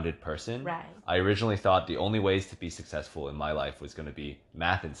well-rounded person. Right. I originally thought the only ways to be successful in my life was going to be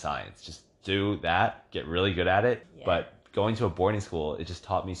math and science. Just do that, get really good at it. Yeah. But going to a boarding school, it just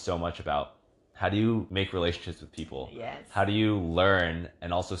taught me so much about how do you make relationships with people? Yes. How do you learn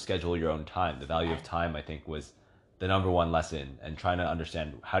and also schedule your own time? The value of time, I think, was the number one lesson, and trying to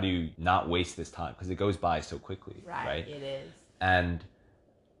understand how do you not waste this time because it goes by so quickly, right? It is. And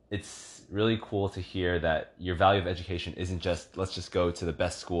it's really cool to hear that your value of education isn't just let's just go to the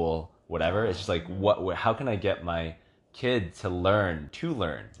best school, whatever. It's just like how can I get my kid to learn,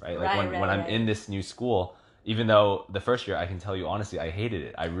 right? Like when I'm in this new school, even though the first year I can tell you honestly I hated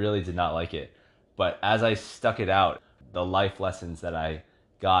it. I really did not like it. But as I stuck it out, the life lessons that I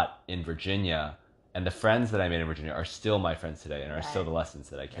got in Virginia and the friends that I made in Virginia are still my friends today and are still the lessons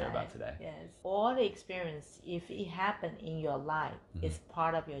that I care about today. Yes. All the experience, if it happened in your life, is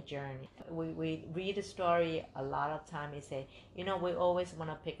part of your journey. We read the story a lot of time. We say, we always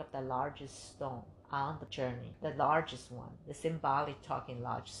want to pick up the largest stone on the journey, the largest one, the symbolic talking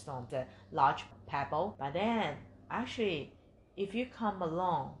large stone, the large pebble. But then, actually, if you come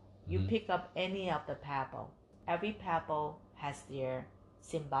along, you pick up any of the pebble. Every pebble has their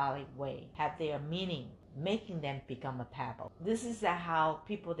symbolic way, have their meaning, making them become a pebble. This is how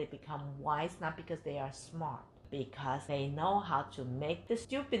people, they become wise, not because they are smart, because they know how to make the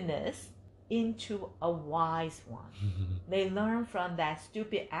stupidness into a wise one. They learn from that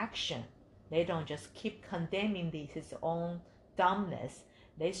stupid action. They don't just keep condemning his own dumbness.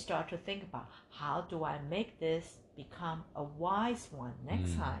 They start to think about, how do I make this become a wise one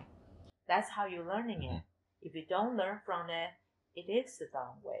next time? That's how you're learning it. If you don't learn from it, it is the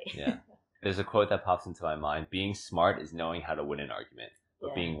dumb way. Yeah. There's a quote that pops into my mind. Being smart is knowing how to win an argument.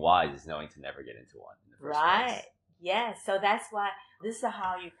 But being wise is knowing to never get into one in the first place. Yes. So that's why this is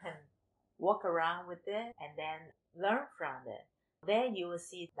how you can walk around with it and then learn from it. Then you will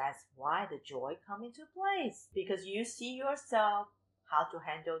see that's why the joy come into place. Because you see yourself how to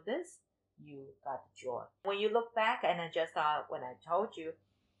handle this, you got the joy. When you look back, and I just when I told you,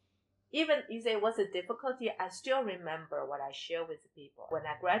 even you say what's the difficulty, I still remember what I share with the people. When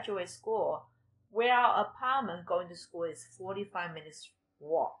I graduate school, where our apartment going to school is 45 minutes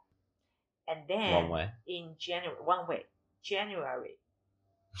walk. And then one way. In January,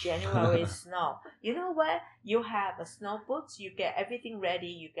 snow. You know what? You have a snow boots, you get everything ready,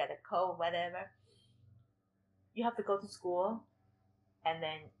 you get a coat, whatever. You have to go to school, and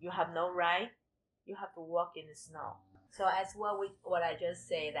then you have no ride. You have to walk in the snow. So as what I just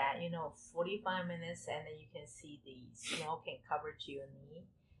say that, 45 minutes and then you can see the snow can cover to your knee.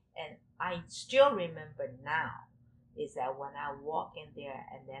 And I still remember now is that when I walk in there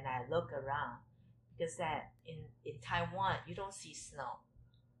and then I look around, because that in Taiwan, you don't see snow.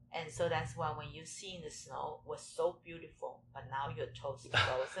 And so that's why when you see the snow, it was so beautiful, but now your toes are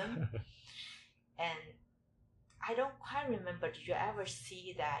frozen. And I don't quite remember, did you ever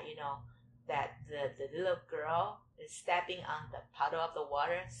see that, that the little girl is stepping on the puddle of the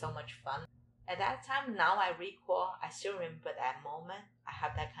water. So much fun. At that time, now I recall, I still remember that moment. I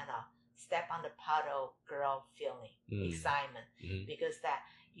have that kind of step on the puddle girl feeling, excitement, because that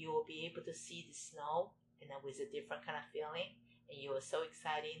you will be able to see the snow and then with a different kind of feeling. And you were so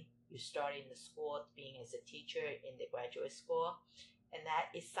exciting. You started in the school, being as a teacher in the graduate school. And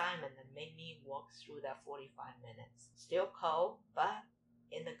that excitement that made me walk through that 45 minutes. Still cold, but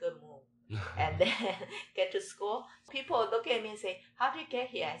in a good mood. And then get to school. People look at me and say, how did you get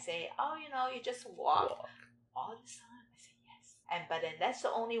here? I say, oh, you just walk. All the time. I say, yes. But then that's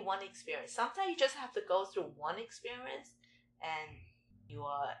the only one experience. Sometimes you just have to go through one experience and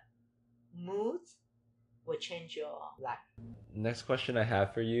your mood will change your life. Next question I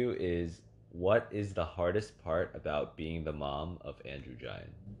have for you is, what is the hardest part about being the mom of Andrew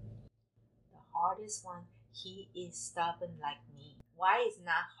Giant? The hardest one, he is stubborn like me. Why is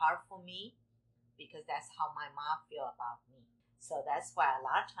not hard for me? Because that's how my mom feel about me. So that's why a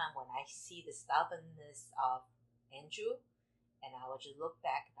lot of time when I see the stubbornness of Andrew, and I would just look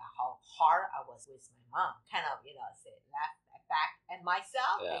back at how hard I was with my mom, kind of, say, laugh back at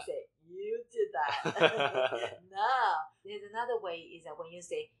myself. Yeah. I say, you did that. No. There's another way is that when you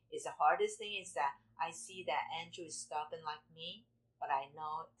say it's the hardest thing is that I see that Andrew is stubborn like me, but I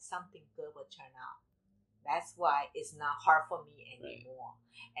know something good will turn out. That's why it's not hard for me anymore.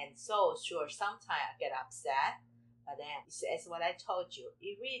 Right. And so, sure, sometimes I get upset, but then, as what I told you,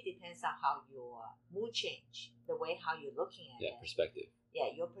 it really depends on how your mood change, the way how you're looking at it. Yeah, perspective.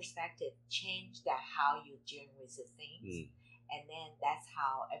 Yeah, your perspective change that how you dealing with the things. And then that's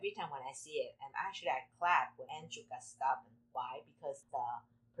how, every time when I see it, and actually I clap when Andrew got stubborn. Why? Because the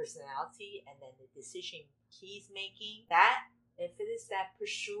personality and then the decision he's making, that if it is that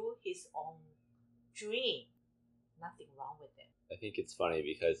pursue his own dream, nothing wrong with it. I think it's funny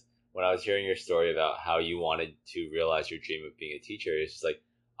because when I was hearing your story about how you wanted to realize your dream of being a teacher, it's just like,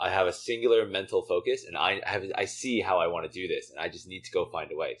 I have a singular mental focus and I see how I want to do this and I just need to go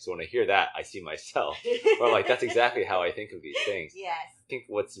find a way. So when I hear that, I see myself. Or I'm like, that's exactly how I think of these things. Yes. I think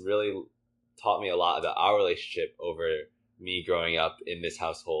what's really taught me a lot about our relationship over me growing up in this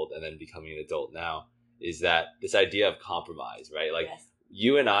household and then becoming an adult now is that this idea of compromise, right? Like yes.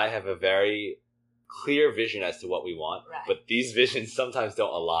 You and I have a very clear vision as to what we want, right. But these visions sometimes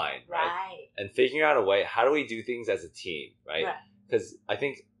don't align, right? And figuring out a way, how do we do things as a team, right? Because I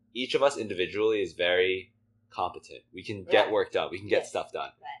think each of us individually is very competent. We can get work done. We can get stuff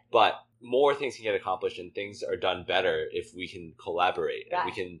done. Right. But more things can get accomplished and things are done better if we can collaborate and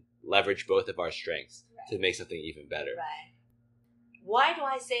we can leverage both of our strengths to make something even better. Right. Why do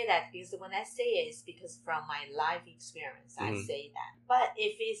I say that? Because when I say it, it's because from my life experience, I say that. But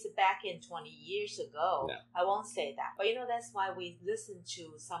if it's back in 20 years ago, I won't say that. But that's why we listen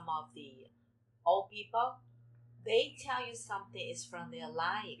to some of the old people. They tell you something is from their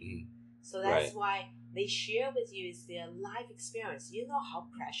life. So that's why they share with you is their life experience. You know how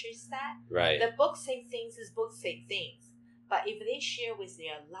precious that? Right. The book say things is book say things. But if they share with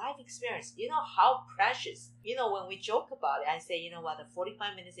their life experience, you know how precious. When we joke about it, I say, the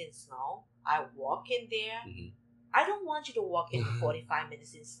 45 minutes in snow, I walk in there. I don't want you to walk in 45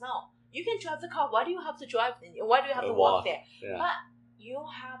 minutes in snow. You can drive the car. Why do you have to drive? Why do you have to walk there? Yeah. But you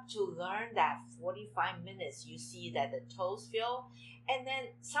have to learn that 45 minutes, you see that the toes feel. And then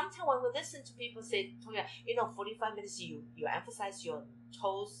sometimes when we listen to people say, 45 minutes, you emphasize your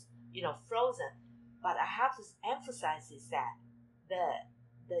toes, frozen. But I have to emphasize is that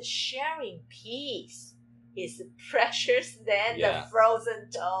the sharing piece is precious than the frozen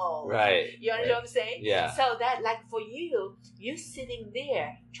toe. Right. You understand what I'm saying? Yeah. So that like for you sitting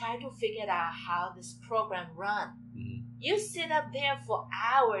there trying to figure out how this program run. You sit up there for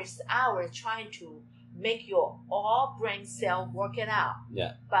hours trying to make your all brain cell work it out.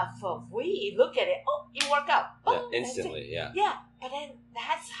 Yeah. But for we look at it, it work out. Boom, instantly, yeah. Yeah. But then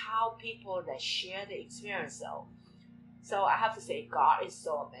that's how people that share the experience though. So I have to say God is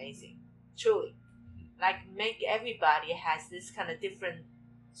so amazing. Truly. Like make everybody has this kind of different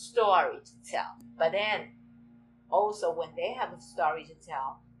story to tell. But then also when they have a story to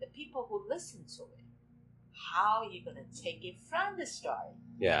tell, the people who listen to it, how are you going to take it from the story?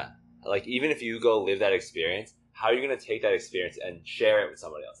 Yeah. Like even if you go live that experience, how are you going to take that experience and share it with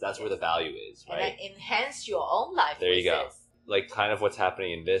somebody else? That's where the value is, right? And then enhance your own life. There you go. Like kind of what's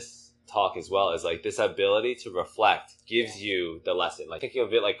happening in this talk as well is like this ability to reflect gives you the lesson. Like thinking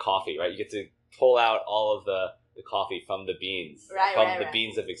of it like coffee, right? You get to pull out all of the coffee from the beans,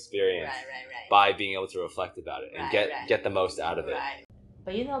 beans of experience by being able to reflect about it and get the most out of it.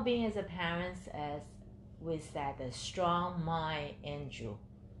 But being as a parent as with that the strong mind Andrew,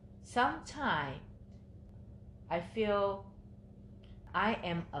 sometimes I feel I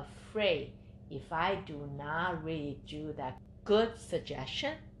am afraid if I do not really do that good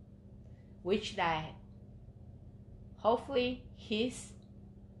suggestion, which that hopefully his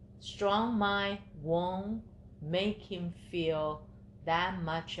strong mind won't make him feel that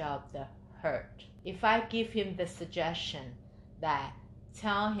much of the hurt. If I give him the suggestion that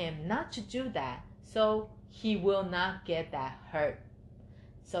tell him not to do that, so he will not get that hurt.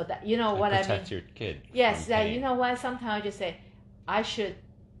 So that, you know what I mean? Protect your kid. Yes, that, you know what? Sometimes I just say, I should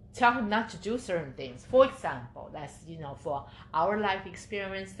tell him not to do certain things. For example, that's, you know, for our life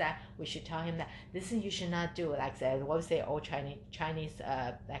experience, that we should tell him that this you should not do. Like say, what we say, old Chinese,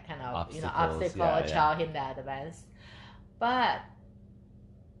 that kind of obstacle, tell him that advance. But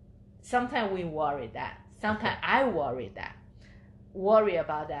sometimes we worry that. Sometimes I worry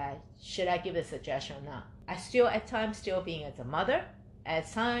about that. Should I give a suggestion or not? I still at times still being as a mother.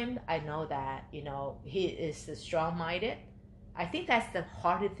 At times I know that, you know, he is strong-minded. I think that's the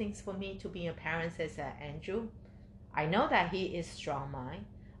hardest things for me to be a parent, as Andrew. I know that he is strong-minded.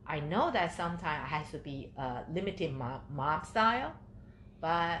 I know that sometimes I have to be limited mom style,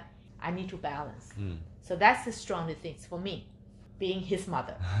 but I need to balance. So that's the strongest things for me, being his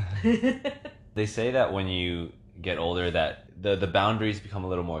mother. They say that when you get older that the boundaries become a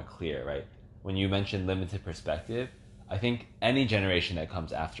little more clear, right? When you mentioned limited perspective, I think any generation that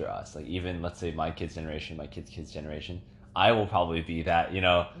comes after us, like even let's say my kids' generation, my kids' generation, I will probably be that, you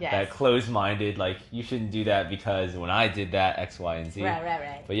know, that closed-minded, like, you shouldn't do that because when I did that, X, Y, and Z.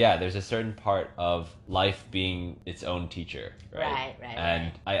 Right. But yeah, there's a certain part of life being its own teacher, right?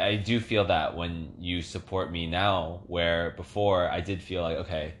 And I do feel that when you support me now, where before I did feel like,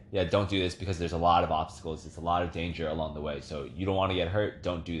 okay, yeah, don't do this because there's a lot of obstacles, it's a lot of danger along the way, so you don't want to get hurt,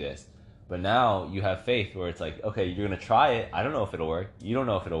 don't do this. But now you have faith where it's like, okay, you're going to try it. I don't know if it'll work. You don't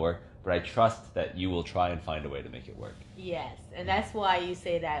know if it'll work. But I trust that you will try and find a way to make it work. Yes, and that's why you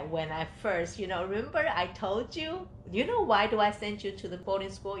say that when I first, you know, remember I told you, you know why do I send you to the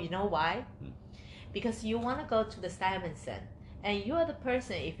boarding school? You know why? Because you want to go to the Stevenson. And you are the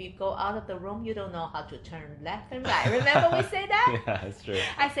person, if you go out of the room, you don't know how to turn left and right. Remember we say that? Yeah, that's true.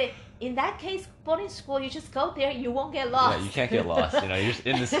 I say, in that case, boarding school, you just go there, you won't get lost. Yeah, you can't get lost. You know, you're just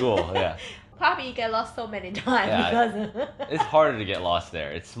in the school. Yeah. Probably you get lost so many times because it's harder to get lost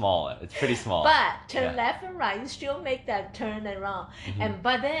there. It's small. It's pretty small. But turn left and right, you still make that turn and run.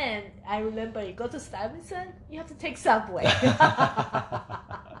 But then I remember you go to Stevenson, you have to take subway.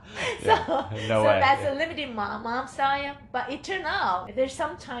 So that's a limited mom style. But it turned out there's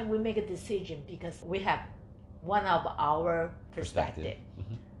sometimes we make a decision because we have one of our perspective.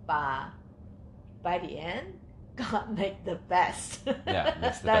 But by the end, God make the best. Yeah,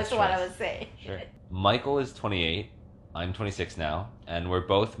 that's what I would say. Sure. Michael is 28. I'm 26 now, and we're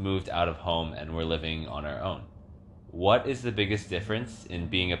both moved out of home and we're living on our own. What is the biggest difference in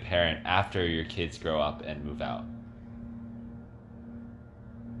being a parent after your kids grow up and move out?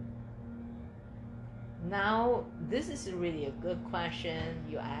 Now, this is really a good question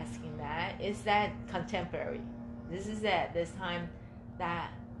you're asking that. Is that contemporary? This is at this time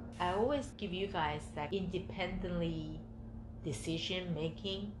that I always give you guys that independently decision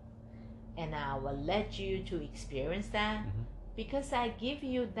making, and I will let you to experience that because I give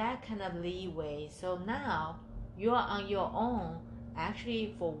you that kind of leeway. So now you're on your own.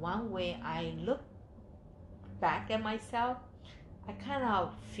 Actually, for one way, I look back at myself, I kind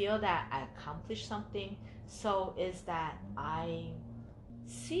of feel that I accomplished something. So is that I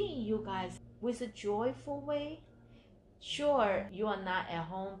see you guys with a joyful way. Sure, you are not at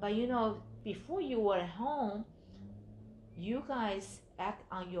home, but you know, before you were at home, you guys act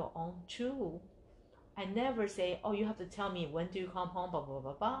on your own too. I never say, oh, you have to tell me when do you come home, blah, blah,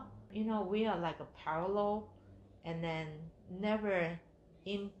 blah, blah. You know, we are like a parallel and then never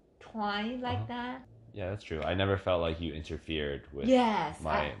entwined like that. Yeah, that's true. I never felt like you interfered with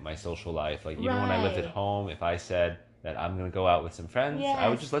my social life. Like even when I lived at home, if I said that I'm going to go out with some friends, I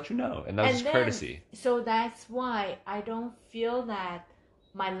would just let you know. And that was courtesy. So that's why I don't feel that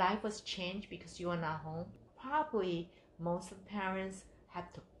my life was changed because you are not home. Probably most of the parents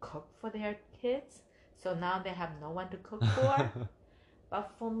have to cook for their kids. So now they have no one to cook for.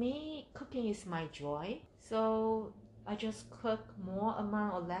 But for me, cooking is my joy. So I just cook more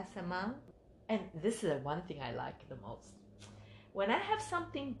amount or less amount. And this is one thing I like the most. When I have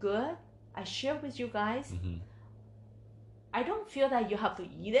something good, I share with you guys. I don't feel that you have to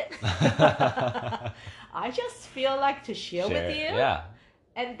eat it. I just feel like to share with you. Yeah.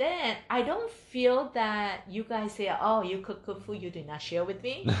 And then I don't feel that you guys say, oh, you cook good food, you do not share with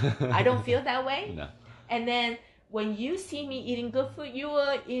me. I don't feel that way. No. And then when you see me eating good food, you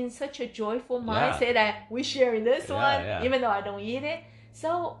are in such a joyful Yeah. mindset that we're sharing this Yeah, one, yeah. even though I don't eat it.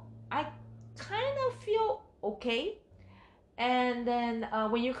 So I kind of feel okay. And then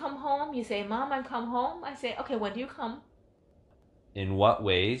when you come home, you say, Mom, I come home. I say, okay, when do you come? In what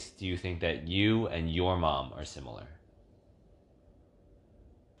ways do you think that you and your mom are similar?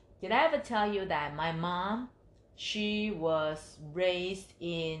 Did I ever tell you that my mom, she was raised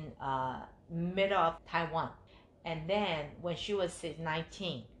in middle of Taiwan. And then when she was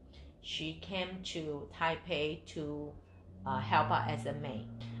 19, she came to Taipei to help out as a maid.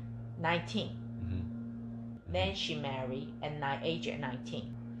 19. Then she married at age of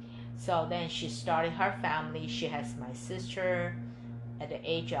 19. So then she started her family. She has my sister at the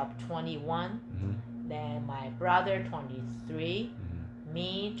age of 21. Then my brother 23.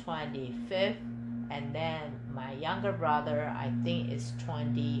 Me 25th. And then my younger brother, I think, is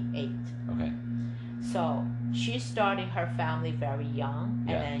 28. Okay. So she started her family very young,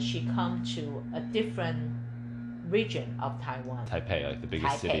 Yeah. and then she come to a different region of Taiwan. Taipei, like the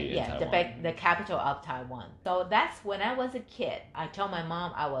biggest city in Taiwan. The capital of Taiwan. So that's when I was a kid. I told my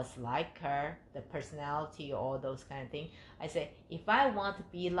mom I was like her, the personality, all those kind of things. I said, if I want to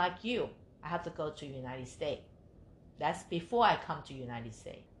be like you, I have to go to United States. That's before I come to United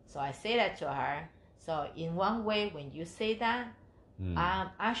States. So I say that to her. So in one way, when you say that,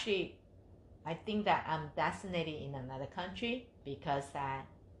 actually, I think that I'm designated in another country because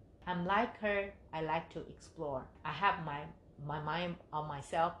I'm like her. I like to explore. I have my mind on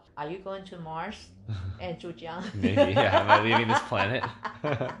myself. Are you going to Mars and Zhujiang? Maybe, yeah. Am I leaving this planet?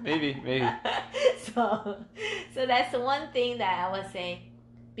 maybe. So that's the one thing that I would say.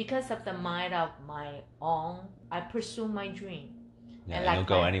 Because of the mind of my own, I pursue my dream. Yeah, and you'll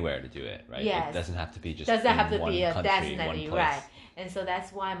go anywhere to do it, right? Yes. It doesn't have to be just doesn't have to one be a country, definitely one place. right. And so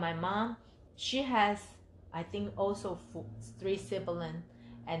that's why my mom, she has, I think, also 3 siblings,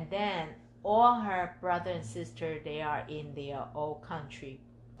 and then all her brother and sister, they are in their own countryside.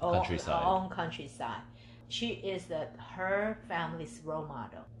 She is her family's role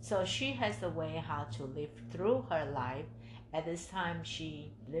model. So she has the way how to live through her life. At this time,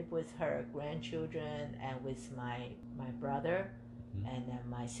 she lived with her grandchildren and with my brother and then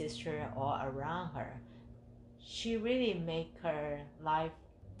my sister all around her. She really made her life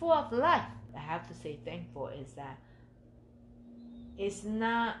full of life. I have to say thankful is that it's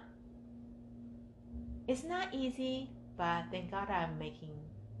not easy, but thank God I'm making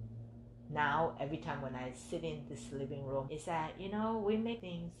now. Every time when I sit in this living room, is that we make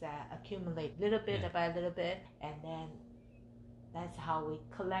things that accumulate little bit by little bit, and then that's how we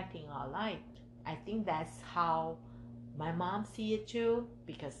collecting our life. I think that's how my mom see it too,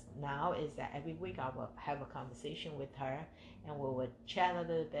 because now is that every week I will have a conversation with her and we would chat a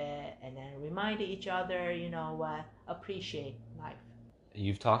little bit and then remind each other, appreciate life.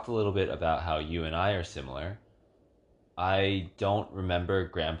 You've talked a little bit about how you and I are similar. I don't remember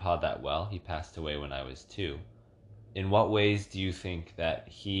Grandpa that well. He passed away when I was 2. In what ways do you think that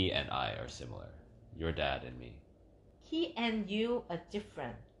he and I are similar? Your dad and me. He and you are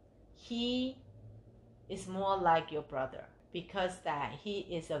different. He is more like your brother because that he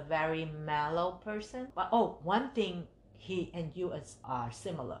is a very mellow person. But one thing he and you are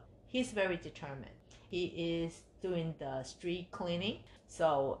similar. He's very determined. He is doing the street cleaning.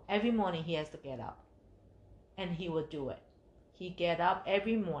 So every morning he has to get up and he will do it. He get up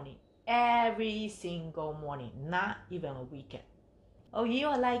every morning, every single morning, not even a weekend. Oh, you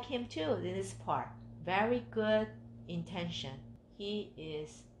are like him too in this part. Very good intention. He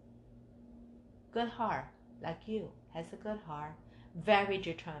is good heart like you, has a good heart, very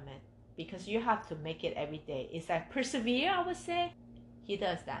determined, because you have to make it every day. It's like persevere, I would say. He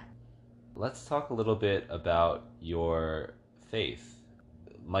does that. Let's talk a little bit about your faith.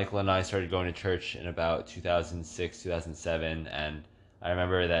 Michael and I started going to church in about 2006, 2007, and I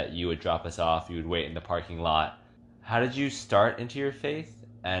remember that you would drop us off, you would wait in the parking lot. How did you start into your faith?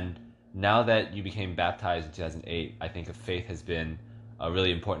 And now that you became baptized in 2008, I think faith has been a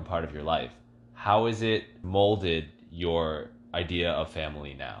really important part of your life. How has it molded your idea of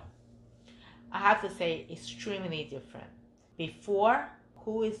family now? I have to say extremely different. Before,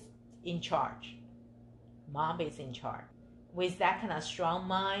 who is in charge? Mom is in charge. With that kind of strong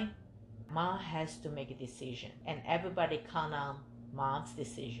mind, mom has to make a decision, and everybody count on mom's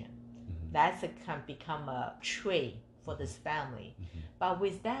decision. That's can become a trait for this family. But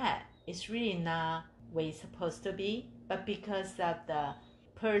with that, it's really not where it's supposed to be. But because of the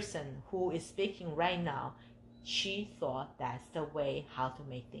person who is speaking right now, she thought that's the way how to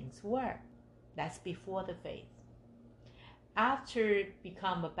make things work. That's before the faith. after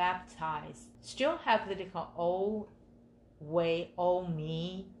become a baptized, still have the old way, old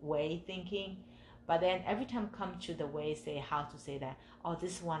me way thinking. But then every time come to the way, say how to say that, oh,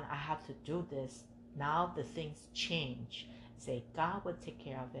 this one I have to do this. Now the things change. Say God will take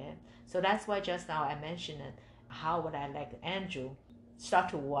care of it. So that's why just now I mentioned it. How would I like Andrew start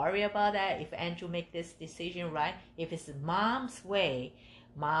to worry about that if Andrew make this decision right? If it's mom's way,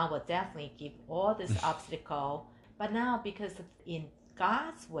 mom will definitely give all this obstacle. But now because in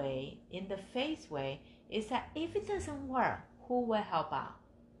God's way, in the faith way, is that if it doesn't work, who will help out?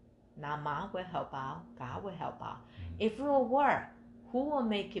 Now mom will help out, God will help out. If it will work, who will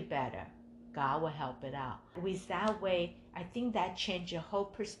make it better? God will help it out. With that way, I think that changed the whole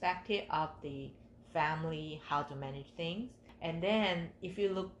perspective of the family, how to manage things. And then if you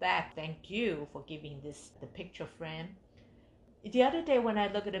look back, thank you for giving this the picture frame. The other day when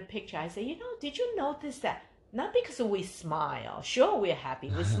I look at the picture, I say, did you notice that? Not because we smile, sure we're happy,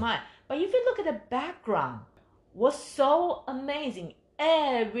 we smile, but if you look at the background, was so amazing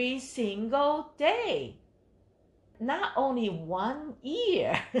every single day. Not only 1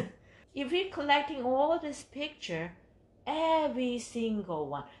 year. If you're collecting all this picture, every single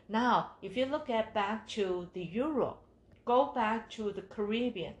one. Now, if you look at back to the Europe, go back to the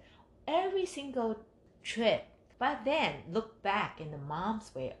Caribbean, every single trip. But then look back in the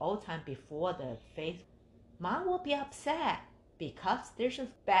mom's way, all time before the faith. Mom will be upset because there's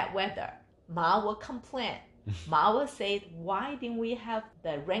just bad weather. Mom will complain. Mom will say, why didn't we have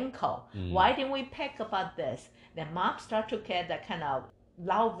the raincoat? Why didn't we pick about this? Then mom start to get that kind of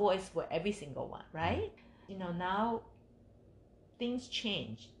loud voice for every single one, right? Now things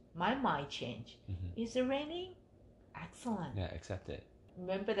change. My mind changed. Is it raining? Excellent. Yeah, accept it.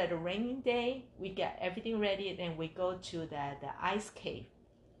 Remember that a raining day, we get everything ready and then we go to the ice cave.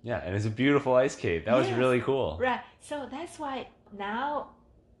 Yeah, and it's a beautiful ice cave. That was really cool. Right. So that's why now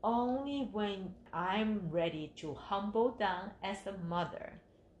only when I'm ready to humble down as a mother,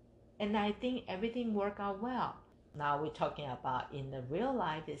 and I think everything worked out well. Now we're talking about in the real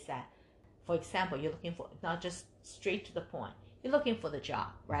life is that, for example, you're looking for, not just straight to the point, you're looking for the job,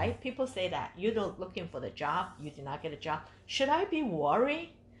 right? People say that you're looking for the job, you did not get a job. Should I be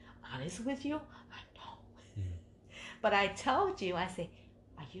worried? Honest with you, I don't. But I told you, I say,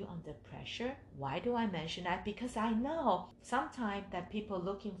 are you under pressure? Why do I mention that? Because I know sometimes that people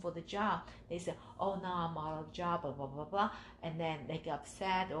looking for the job, they say, oh, now I'm out of job, blah, blah, blah, blah. And then they get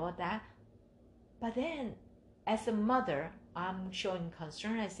upset, all that. But then, as a mother, I'm showing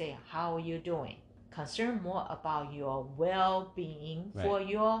concern. I say, how are you doing? Concern more about your well-being for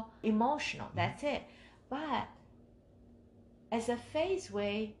your emotional. That's it. But as a faith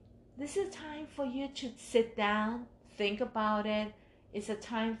way, this is a time for you to sit down, think about it. It's a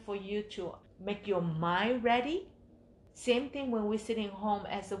time for you to make your mind ready. Same thing when we're sitting home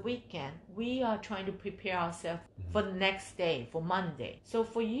as a weekend. We are trying to prepare ourselves for the next day, for Monday. So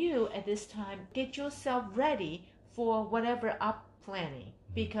for you at this time, get yourself ready for whatever up planning,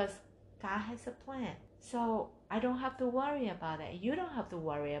 because God has a plan. So I don't have to worry about it. You don't have to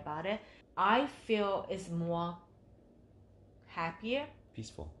worry about it. I feel it's more happier.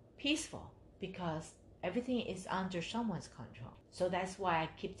 Peaceful, because everything is under someone's control. So that's why I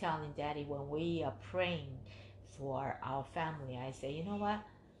keep telling Daddy when we are praying for our family, I say, you know what?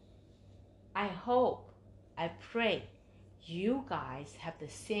 I pray you guys have the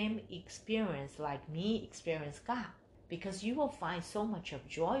same experience like me experience God, because you will find so much of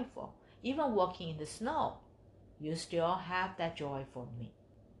joyful. Even walking in the snow, you still have that joy for me.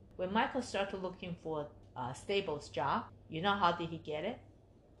 When Michael started looking for a Stable's job, you know how did he get it?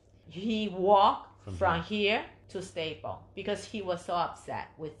 He walked from here to Stable because he was so upset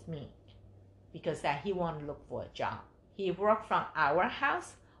with me, because that he wanted to look for a job. He walked from our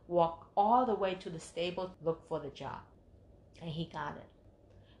house, walked all the way to the stable, look for the job, and he got it.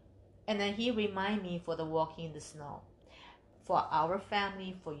 And then he reminded me for the walking in the snow, for our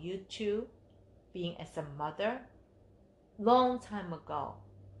family, for you too, being as a mother, long time ago,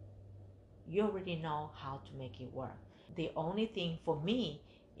 you already know how to make it work. The only thing for me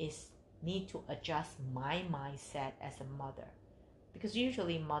is need to adjust my mindset as a mother, because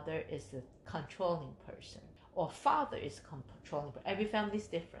usually mother is a controlling person or father is controlling. Every family is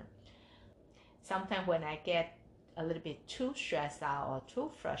different. Sometimes when I get a little bit too stressed out or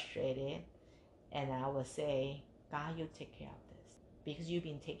too frustrated, and I will say, God, you take care of this, because you've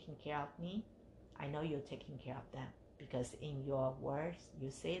been taking care of me. I know you're taking care of them, because in your words you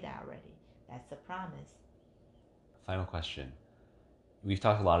say that already. That's a promise. Final question. We've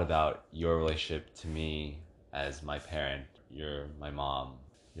talked a lot about your relationship to me as my parent. You're my mom.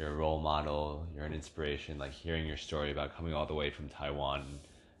 you're a role model, you're an inspiration, like hearing your story about coming all the way from Taiwan,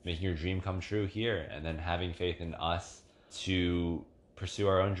 making your dream come true here, and then having faith in us to pursue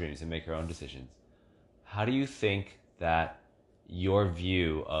our own dreams and make our own decisions. How do you think that your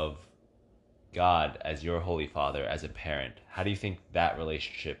view of God as your Holy Father, as a parent, how do you think that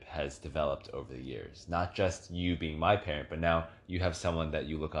relationship has developed over the years? Not just you being my parent, but now you have someone that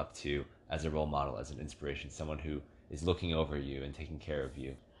you look up to as a role model, as an inspiration, someone who is looking over you and taking care of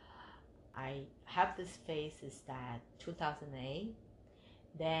you. I have this phase is that 2008,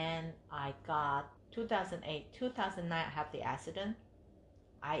 then I got 2008, 2009 I have the accident.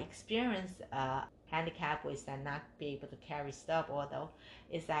 I experienced a handicap with that not be able to carry stuff, although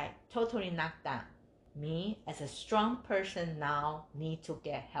it's like totally knocked down. Me as a strong person now need to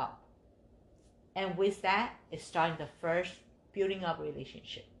get help. And with that, it's starting the first building up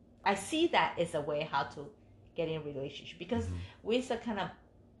relationship. I see that as a way how to get in relationship because with a kind of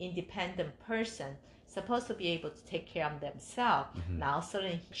independent person supposed to be able to take care of themselves, now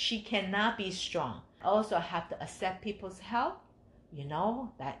suddenly she cannot be strong. Also have to accept people's help. You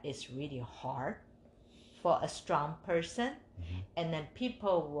know, that is really hard for a strong person. And then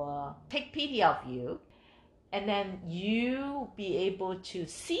people will take pity of you. And then you be able to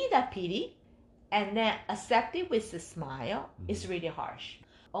see that pity and then accept it with a smile. It's really harsh.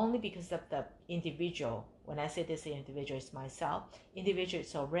 Only because of the individual. When I say this individual is myself, individual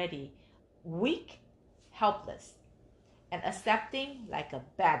is already weak, helpless, and accepting like a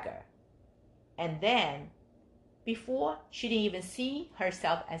beggar. And then before, she didn't even see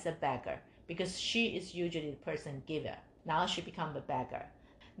herself as a beggar because she is usually the person giver. Now she become the beggar.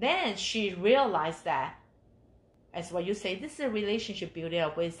 Then she realized that, as what you say, this is a relationship built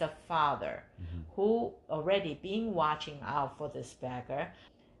up with the father who already been watching out for this beggar.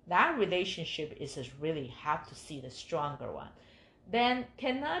 That relationship is just really have to see the stronger one. Then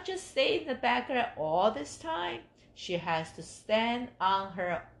cannot just stay the beggar all this time. She has to stand on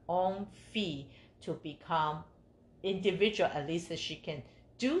her own feet to become individual, at least that she can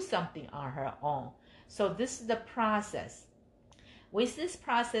do something on her own. So this is the process. With this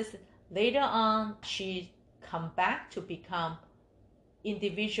process, later on, she come back to become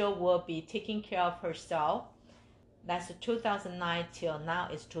individual, will be taking care of herself. That's 2009 till now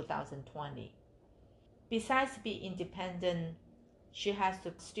is 2020. Besides being independent, she has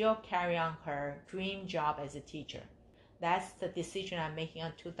to still carry on her dream job as a teacher. That's the decision I'm making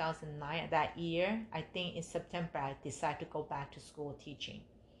on 2009. That year, I think in September, I decided to go back to school teaching.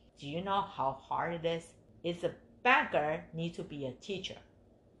 Do you know how hard it is? It's a beggar need to be a teacher.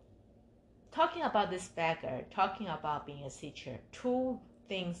 Talking about this beggar, talking about being a teacher, two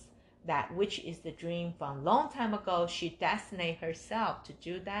things that which is the dream from a long time ago, she destined herself to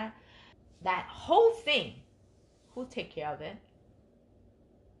do that. That whole thing, who take care of it?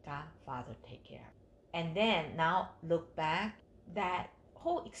 God, Father take care. And then now look back, that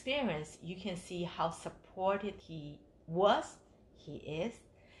whole experience, you can see how supported he was, he is.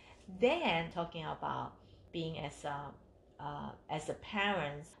 Then talking about being as a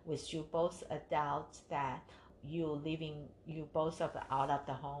parent with you both adults, that you both of out of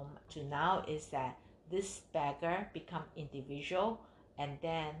the home, to now is that this beggar become individual, and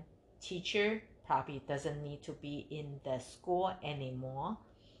then teacher probably doesn't need to be in the school anymore.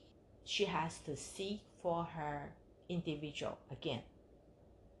 She has to seek for her individual again.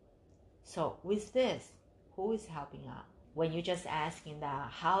 So with this, who is helping out? When you're just asking that,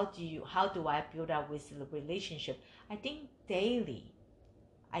 how do I build up with the relationship? I think daily,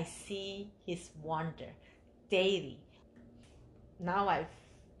 I see his wonder daily. Now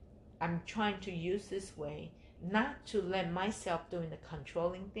I'm trying to use this way, not to let myself doing the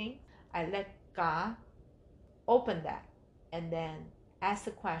controlling thing. I let God open that and then ask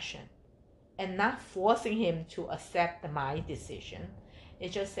the question, and not forcing him to accept my decision.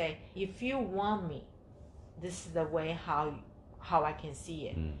 It's just say, if you want me, this is the way how I can see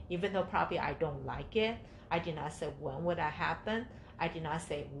it. Even though probably I don't like it, I did not say when would that happen. I did not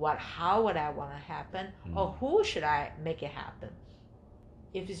say how would I want to happen, or who should I make it happen.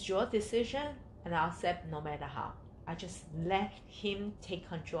 If it's your decision, and I'll accept no matter how. I just let him take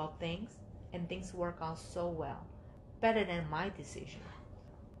control of things, and things work out so well, better than my decision.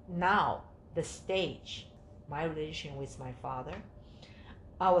 Now, the stage, my relation with my father,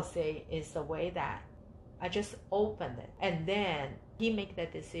 I would say is the way that I just opened it, and then he make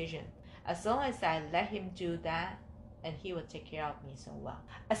that decision. As long as I let him do that, and he will take care of me so well.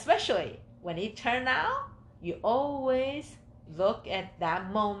 Especially when it turned out, you always look at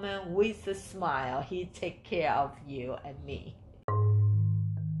that moment with a smile. He take care of you and me.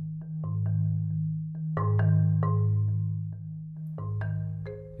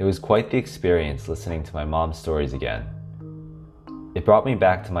 It was quite the experience listening to my mom's stories again. It brought me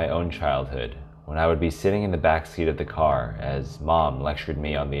back to my own childhood, when I would be sitting in the back seat of the car as Mom lectured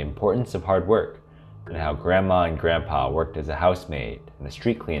me on the importance of hard work and how Grandma and Grandpa worked as a housemaid and a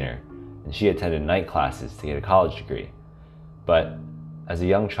street cleaner, and she attended night classes to get a college degree. But as a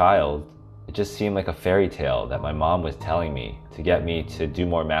young child, it just seemed like a fairy tale that my mom was telling me to get me to do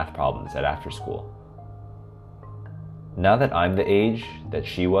more math problems at after school. Now that I'm the age that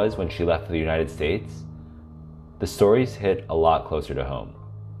she was when she left for the United States, the stories hit a lot closer to home.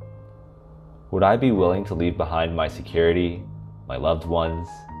 Would I be willing to leave behind my security, my loved ones,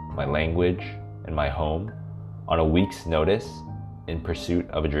 my language, and my home on a week's notice in pursuit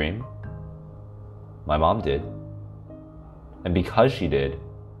of a dream? My mom did. And because she did,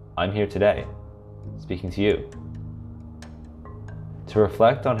 I'm here today, speaking to you. To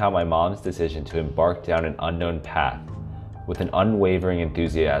reflect on how my mom's decision to embark down an unknown path with an unwavering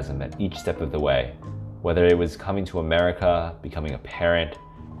enthusiasm at each step of the way, whether it was coming to America, becoming a parent,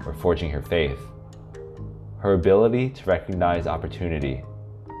 or forging her faith, her ability to recognize opportunity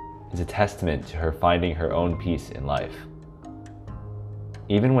is a testament to her finding her own peace in life.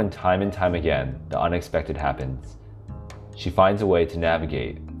 Even when time and time again the unexpected happens, she finds a way to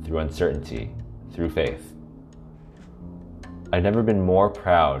navigate through uncertainty, through faith. I've never been more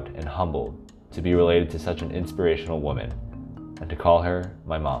proud and humbled to be related to such an inspirational woman and to call her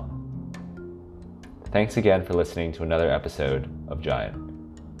my mom. Thanks again for listening to another episode of Giant.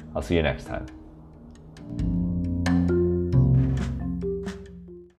 I'll see you next time.